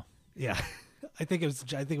not know. Yeah. I think it was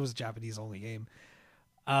a Japanese only game.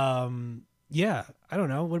 Yeah, I don't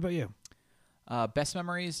know. What about you? Best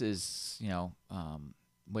memories is,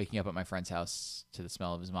 waking up at my friend's house to the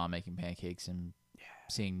smell of his mom making pancakes and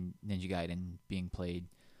seeing Ninja Gaiden being played.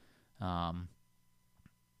 And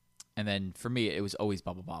then for me, it was always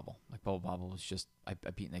Bubble Bobble. Like Bubble Bobble was just I've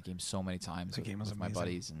beaten that game so many times with my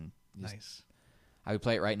buddies, and nice. I would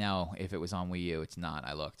play it right now if it was on Wii U. It's not.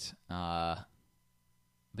 I looked.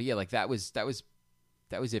 But yeah, like that was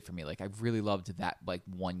it for me. Like I really loved that like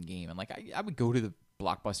one game, and like I would go to the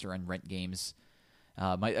Blockbuster and rent games.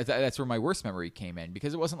 That's where my worst memory came in,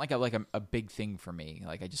 because it wasn't like a big thing for me.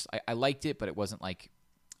 Like I liked it, but it wasn't like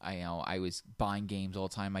I was buying games all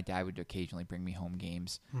the time. My dad would occasionally bring me home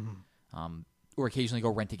games, or occasionally go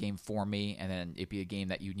rent a game for me, and then it'd be a game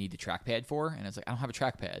that you need the trackpad for, and it's like I don't have a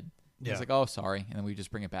trackpad. Yeah. It's like, oh, sorry, and then we just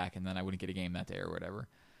bring it back, and then I wouldn't get a game that day or whatever.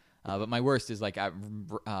 But my worst is like I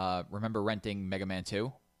remember renting Mega Man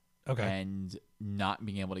 2, and not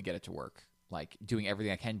being able to get it to work. Like doing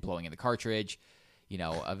everything I can, blowing in the cartridge,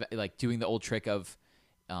 like doing the old trick of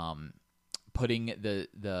putting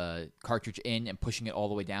the cartridge in and pushing it all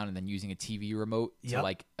the way down, and then using a TV remote to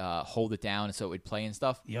like hold it down so it would play and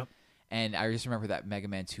stuff. Yep. And I just remember that Mega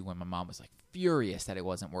Man 2 when my mom was like furious that it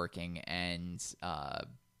wasn't working, and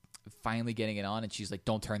finally getting it on, and she's like,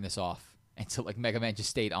 "Don't turn this off." And so like Mega Man just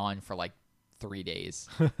stayed on for like 3 days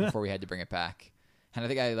before we had to bring it back. And I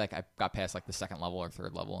think I got past like the second level or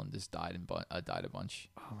third level and just died a bunch.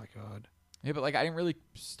 Oh my god. Yeah, but like I didn't really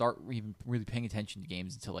start even really paying attention to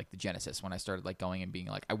games until like the Genesis, when I started like going and being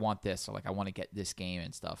like, I want this, or like I want to get this game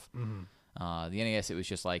and stuff. The NES, it was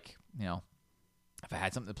just like, if I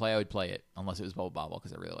had something to play, I would play it, unless it was Bubble Bobble,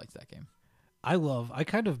 because I really liked that game. I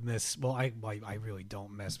kind of miss, I really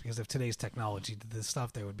don't miss, because if today's technology did this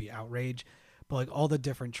stuff, there would be outrage. But like all the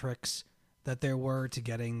different tricks that there were to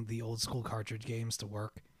getting the old school cartridge games to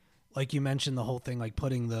work. Like you mentioned, the whole thing, like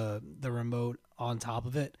putting the remote on top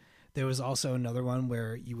of it. There was also another one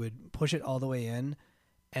where you would push it all the way in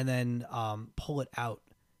and then pull it out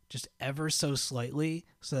just ever so slightly,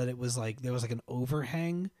 so that it was like there was like an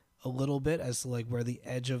overhang a little bit as to like where the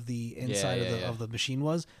edge of the inside of the machine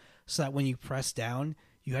was, so that when you press down,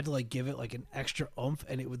 you had to like give it like an extra oomph,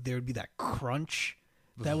 and there would be that crunch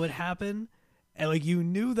that would happen. And like you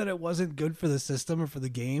knew that it wasn't good for the system or for the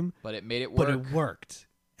game, but it made it work. But it worked,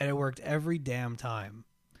 and it worked every damn time.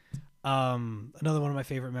 Another one of my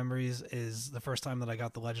favorite memories is the first time that I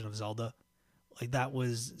got The Legend of Zelda. Like that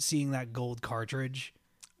was seeing that gold cartridge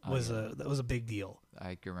that was a big deal.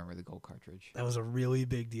 I can remember the gold cartridge. That was a really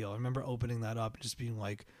big deal. I remember opening that up and just being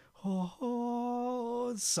like,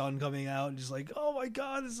 oh, sun coming out, and just like, oh my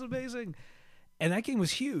god, this is amazing. And that game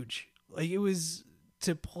was huge. Like it was,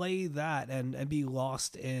 to play that and be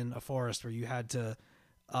lost in a forest where you had to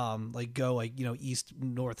like go like east,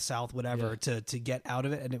 north, south, whatever, to get out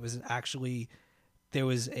of it, and it was actually, there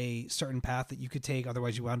was a certain path that you could take,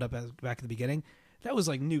 otherwise you wound up back at the beginning. That was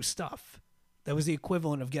like new stuff. That was the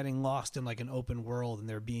equivalent of getting lost in like an open world and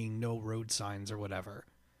there being no road signs or whatever,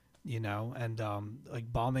 and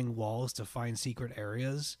like bombing walls to find secret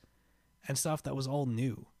areas and stuff. That was all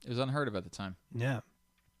new. It was unheard of at the time. Yeah.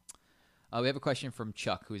 We have a question from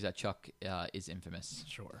Chuck, who's at Chuck is Infamous.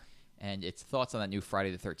 Sure. And it's thoughts on that new Friday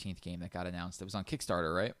the 13th game that got announced. It was on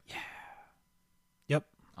Kickstarter, right? Yeah. Yep.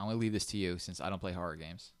 I'm going to leave this to you since I don't play horror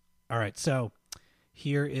games. All right. So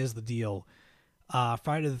here is the deal.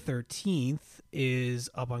 Friday the 13th is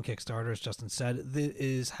up on Kickstarter, as Justin said.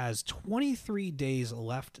 Has 23 days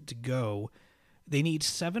left to go. They need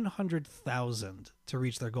 700,000 to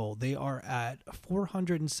reach their goal. They are at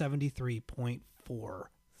 473.4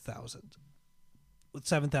 thousand with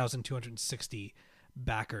 7,260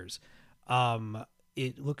 backers.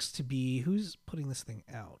 It looks to be, who's putting this thing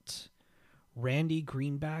out? Randy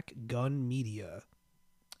Greenback Gun Media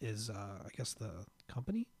is I guess the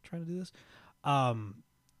company trying to do this.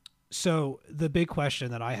 So the big question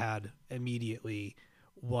that I had immediately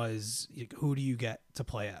was, who do you get to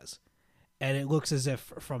play as? And it looks as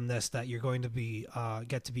if from this that you're going to be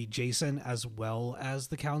get to be Jason as well as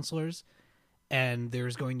the counselors. And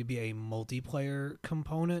there's going to be a multiplayer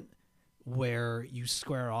component where you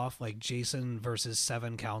square off like Jason versus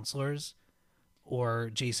 7 counselors, or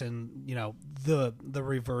Jason, the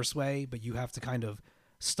reverse way, but you have to kind of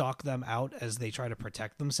stalk them out as they try to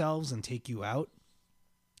protect themselves and take you out.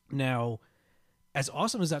 Now, as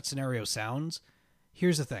awesome as that scenario sounds,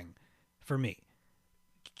 here's the thing. For me,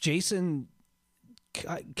 Jason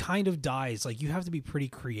kind of dies. Like, you have to be pretty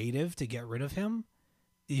creative to get rid of him.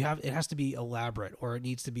 It has to be elaborate, or it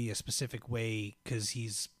needs to be a specific way, because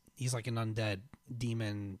he's like an undead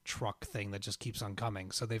demon truck thing that just keeps on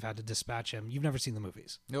coming. So they've had to dispatch him. You've never seen the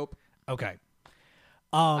movies? Nope. Okay.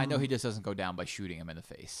 I know he just doesn't go down by shooting him in the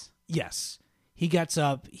face. Yes. He gets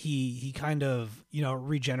up. He kind of,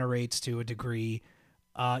 regenerates to a degree.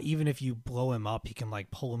 Even if you blow him up, he can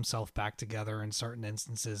like pull himself back together in certain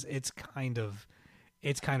instances. It's kind of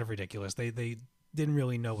ridiculous. They didn't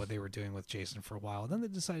really know what they were doing with Jason for a while. Then they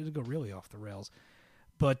decided to go really off the rails.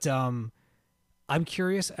 But I'm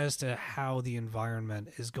curious as to how the environment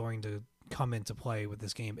is going to come into play with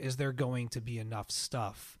this game. Is there going to be enough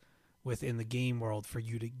stuff within the game world for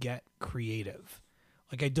you to get creative?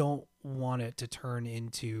 Like, I don't want it to turn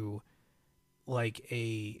into like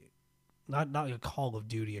not a Call of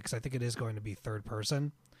Duty, because I think it is going to be third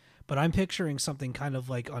person. But I'm picturing something kind of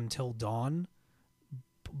like Until Dawn,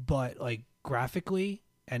 but like graphically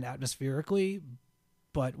and atmospherically,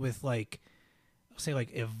 but with like, say, like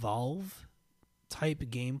Evolve type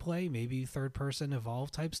gameplay, maybe third person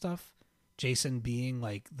Evolve type stuff. Jason being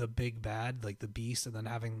like the big bad, like the beast, and then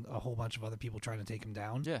having a whole bunch of other people trying to take him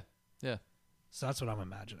down. Yeah. So that's what I'm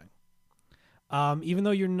imagining. Even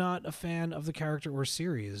though you're not a fan of the character or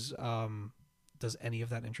series, does any of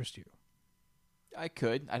that interest you? I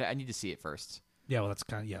could. I need to see it first. Yeah, well, that's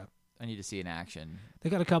kind of, yeah. I need to see it in action. They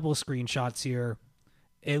got a couple of screenshots here.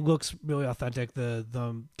 It looks really authentic.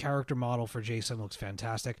 The character model for Jason looks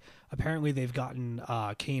fantastic. Apparently, they've gotten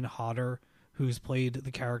Kane Hodder, who's played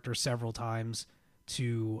the character several times,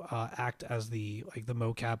 to act as the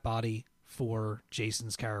mocap body for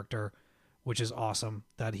Jason's character, which is awesome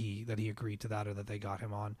that he agreed to that, or that they got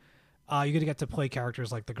him on. You're going to get to play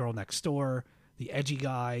characters like the girl next door, the edgy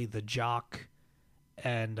guy, the jock,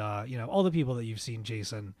 and all the people that you've seen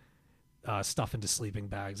Jason stuff into sleeping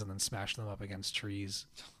bags and then smash them up against trees.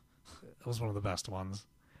 That was one of the best ones.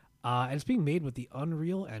 And it's being made with the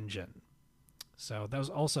Unreal Engine. So that was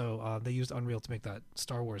also, they used Unreal to make that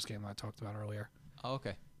Star Wars game I talked about earlier. Oh,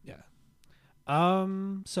 okay. Yeah.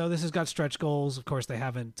 So this has got stretch goals. Of course, they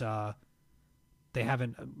haven't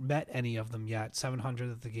met any of them yet. 700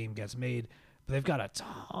 that the game gets made, but they've got a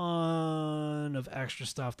ton of extra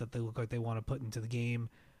stuff that they look like they want to put into the game.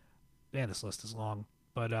 Man, this list is long,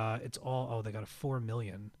 but it's all, they got a 4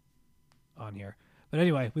 million on here. But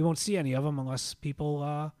anyway, we won't see any of them unless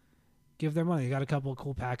people give their money. They got a couple of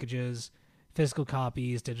cool packages, physical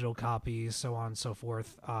copies, digital copies, so on and so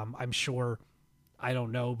forth. I'm sure, I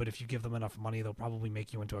don't know, but if you give them enough money, they'll probably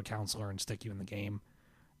make you into a counselor and stick you in the game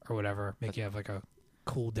or whatever, make you have like a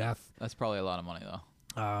cool death. That's probably a lot of money,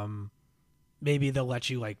 though. Maybe they'll let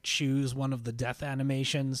you like choose one of the death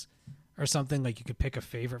animations or something. Like, you could pick a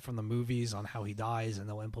favorite from the movies on how he dies, and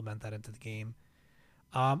they'll implement that into the game.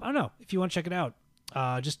 I don't know. If you want to check it out,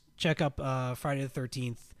 just check up Friday the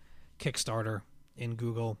 13th Kickstarter in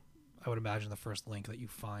Google. I would imagine the first link that you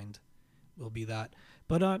find will be that.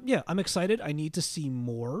 But yeah, I'm excited. I need to see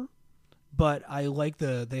more, but I like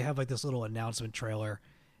they have like this little announcement trailer,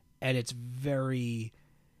 and it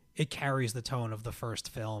carries the tone of the first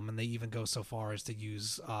film, and they even go so far as to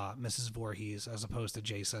use Mrs. Voorhees as opposed to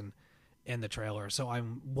Jason in the trailer. So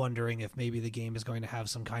I'm wondering if maybe the game is going to have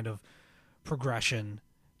some kind of progression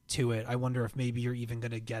to it. I wonder if maybe you're even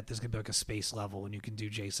going to get, there's going to be like a space level, and you can do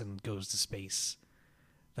Jason Goes to Space.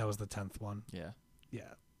 That was the 10th one. Yeah.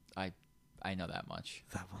 Yeah. I know that much.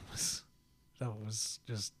 That one was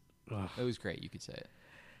just, ugh. It was great. You could say it.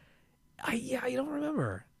 I don't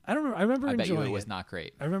remember. I remember I enjoying bet you it. it was not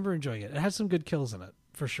great. I remember enjoying it. It had some good kills in it,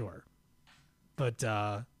 for sure. But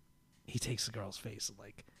he takes the girl's face and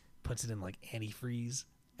like puts it in like antifreeze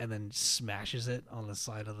and then smashes it on the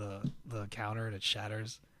side of the counter, and it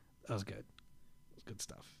shatters. That was good. It was good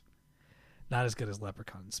stuff. Not as good as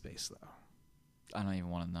Leprechaun in Space, though. I don't even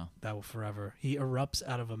want to know. That will forever. He erupts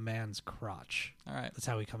out of a man's crotch. All right. That's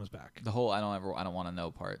how he comes back. The whole I don't want to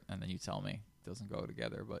know part, and then you tell me it doesn't go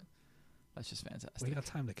together, but that's just fantastic. We got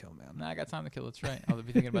time to kill, man. Nah, I got time to kill. That's right. I'll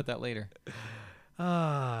be thinking about that later.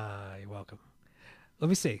 You're welcome. Let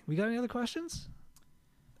me see. We got any other questions?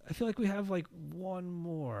 I feel like we have like one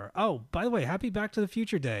more. Oh, by the way, happy Back to the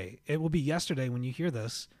Future Day. It will be yesterday when you hear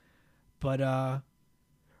this. But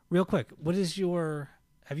real quick,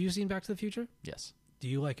 have you seen Back to the Future? Yes. Do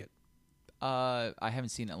you like it? I haven't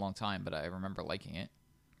seen it in a long time, but I remember liking it.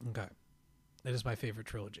 Okay. It is my favorite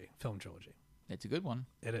film trilogy. It's a good one.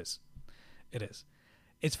 It is. It is.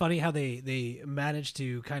 It's funny how they managed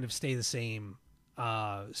to kind of stay the same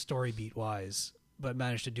story beat wise, but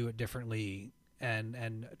managed to do it differently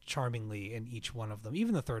and charmingly in each one of them.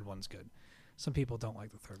 Even the third one's good. Some people don't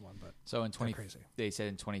like the third one, but So in crazy. they said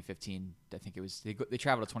in 2015, I think it was they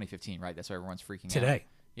traveled to 2015, right? That's why everyone's freaking out today.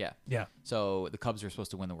 Yeah. Yeah. So the Cubs were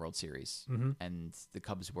supposed to win the World Series, Mhm. and the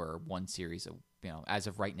Cubs were one series. As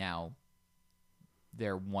of right now,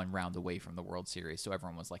 they're one round away from the World Series. So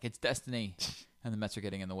everyone was like, "It's destiny," and the Mets are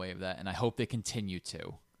getting in the way of that. And I hope they continue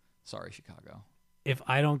to. Sorry, Chicago. If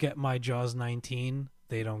I don't get my Jaws 19,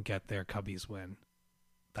 they don't get their Cubbies win.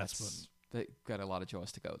 That's what. They got a lot of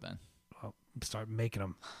jaws to go then. Well, start making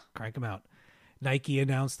them, crank them out. Nike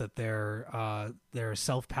announced that their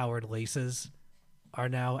self-powered laces are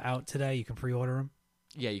now out today. You can pre-order them.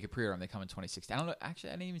 Yeah, you could pre-order them. They come in 2016. I don't know.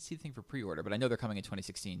 Actually, I didn't even see the thing for pre-order, but I know they're coming in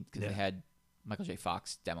 2016 because they had Michael J.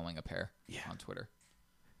 Fox demoing a pair on Twitter.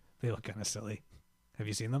 They look kind of silly. Have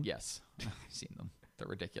you seen them? Yes, I've seen them. They're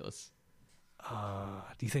ridiculous. Do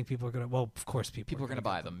you think people are gonna? Well, of course, people are going to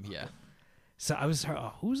buy them. Yeah. So I was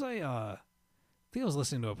I think I was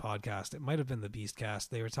listening to a podcast. It might have been the Beastcast.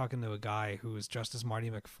 They were talking to a guy who was dressed as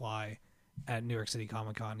Marty McFly at New York City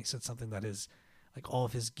Comic Con. He said something that his, like, all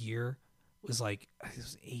of his gear was like, it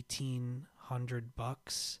was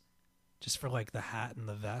 $1,800 just for like the hat and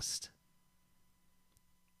the vest.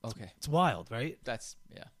 Okay. It's wild, right? That's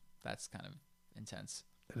kind of intense.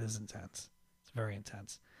 It is intense. It's very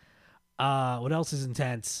intense. What else is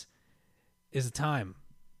intense is the time.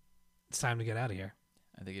 It's time to get out of here.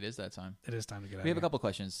 I think it is that time. It is time to get out of here. We have a couple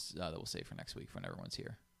questions that we'll save for next week when everyone's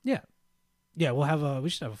here. Yeah. Yeah, we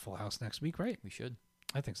should have a full house next week, right? We should.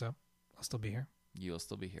 I think so. I'll still be here. You'll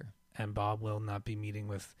still be here. And Bob will not be meeting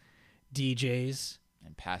with DJs.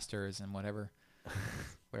 And pastors and whatever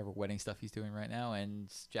wedding stuff he's doing right now.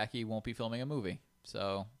 And Jackie won't be filming a movie.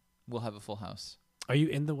 So we'll have a full house. Are you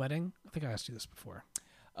in the wedding? I think I asked you this before.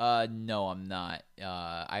 No, I'm not.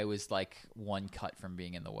 I was like one cut from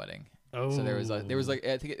being in the wedding. Oh. So there was like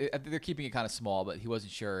I think they're keeping it kind of small, but he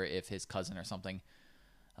wasn't sure if his cousin or something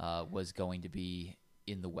was going to be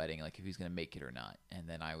in the wedding, like if he was going to make it or not. And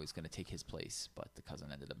then I was going to take his place, but the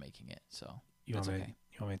cousin ended up making it. So that's okay.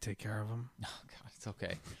 You want me to take care of him? No, God, it's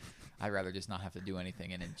okay. I'd rather just not have to do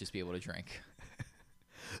anything and then just be able to drink.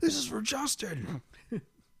 This is for Justin.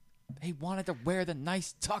 He wanted to wear the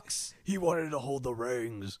nice tux. He wanted to hold the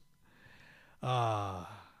rings. All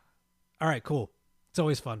right, cool. It's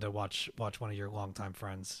always fun to watch one of your longtime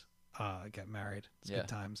friends get married. It's good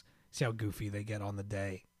times. See how goofy they get on the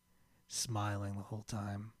day, smiling the whole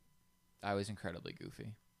time. I was incredibly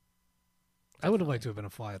goofy. I would have liked to have been a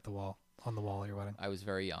fly at the wall on the wall at your wedding. I was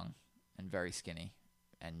very young and very skinny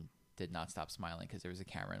and did not stop smiling because there was a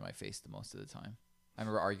camera in my face the most of the time. I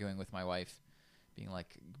remember arguing with my wife, being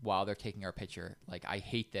like, while they're taking our picture, like, I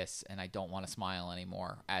hate this and I don't want to smile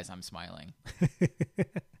anymore as I'm smiling.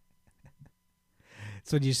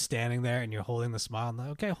 So you're standing there and you're holding the smile. And like,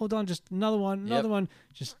 okay, hold on, just another one.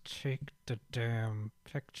 Just take the damn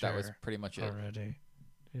picture. That was pretty much it. Already.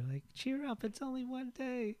 You're like, cheer up, it's only one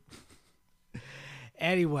day.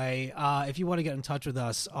 Anyway, if you want to get in touch with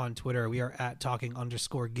us on Twitter, we are at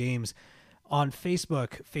talking_games. On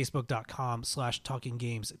Facebook,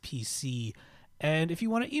 facebook.com/talkinggamespc. And if you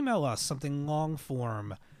want to email us something long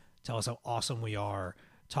form, tell us how awesome we are,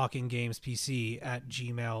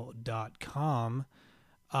 talkinggamespc@gmail.com.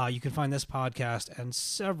 You can find this podcast and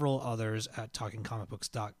several others at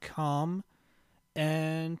talkingcomicbooks.com.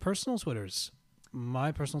 And personal Twitters.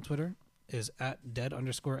 My personal Twitter is at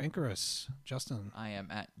dead_Anchorus. Justin. I am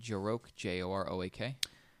at Joroak, Joroak.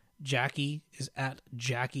 Jackie is at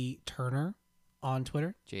Jackie Turner on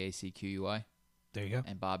Twitter. JACQUI. There you go.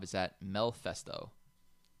 And Bob is at Melfesto.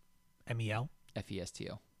 MEL.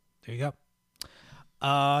 FESTO. There you go.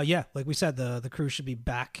 Yeah, like we said, the crew should be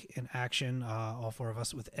back in action, all four of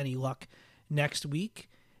us, with any luck, next week.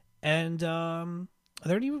 And are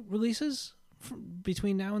there any releases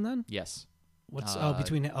between now and then? Yes. What's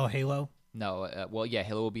Halo? No, well, yeah,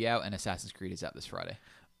 Halo will be out, and Assassin's Creed is out this Friday.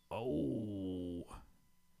 Oh.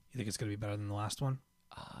 You think it's going to be better than the last one?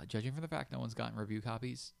 Judging from the fact no one's gotten review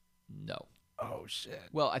copies, no. Oh, shit.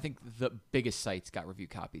 Well, I think the biggest sites got review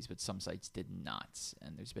copies, but some sites did not,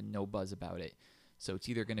 and there's been no buzz about it. So it's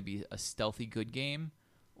either going to be a stealthy good game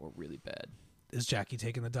or really bad. Is Jackie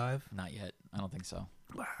taking the dive? Not yet. I don't think so.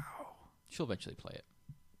 Wow. She'll eventually play it.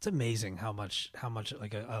 It's amazing how much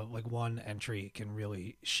like like one entry can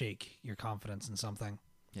really shake your confidence in something.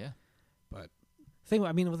 Yeah. But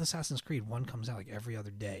with Assassin's Creed, one comes out like every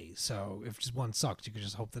other day. So if just one sucks, you could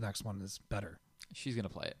just hope the next one is better. She's going to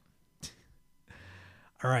play it.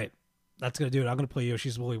 All right. That's going to do it. I'm going to play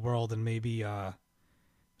Yoshi's Woolly World and maybe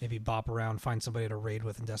maybe bop around, find somebody to raid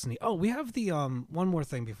with in Destiny. Oh, we have the one more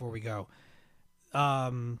thing before we go.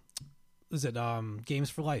 Is it Games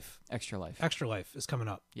for Life? Extra Life. Extra Life is coming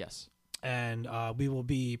up. Yes. And we will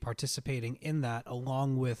be participating in that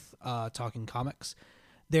along with Talking Comics.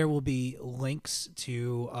 There will be links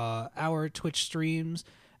to our Twitch streams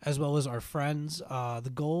as well as our friends.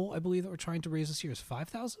 The goal, I believe, that we're trying to raise this year is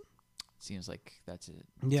 5,000. Seems like that's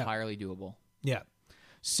Yeah. entirely doable. Yeah.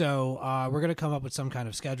 So we're going to come up with some kind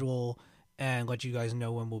of schedule and let you guys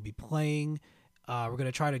know when we'll be playing. We're going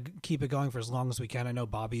to try to keep it going for as long as we can. I know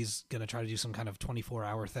Bobby's going to try to do some kind of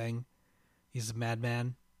 24-hour thing. He's a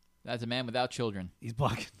madman. That's a man without children. He's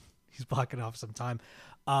blocking off some time.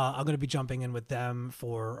 I'm going to be jumping in with them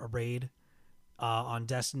for a raid on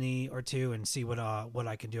Destiny or two and see what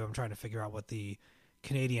I can do. I'm trying to figure out what the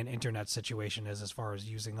Canadian internet situation is as far as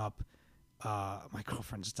using up my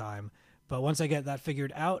girlfriend's time. But once I get that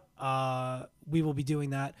figured out, we will be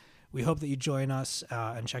doing that. We hope that you join us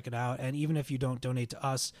and check it out. And even if you don't donate to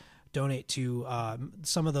us, donate to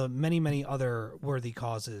some of the many, many other worthy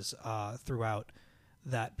causes throughout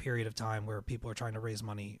that period of time where people are trying to raise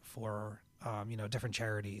money for different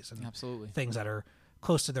charities and Absolutely. things that are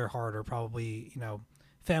close to their heart, or probably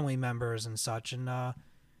family members and such. And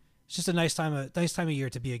it's just a nice time of year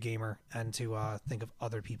to be a gamer and to think of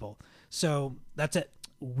other people. So that's it.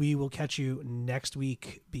 We will catch you next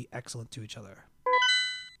week. Be excellent to each other.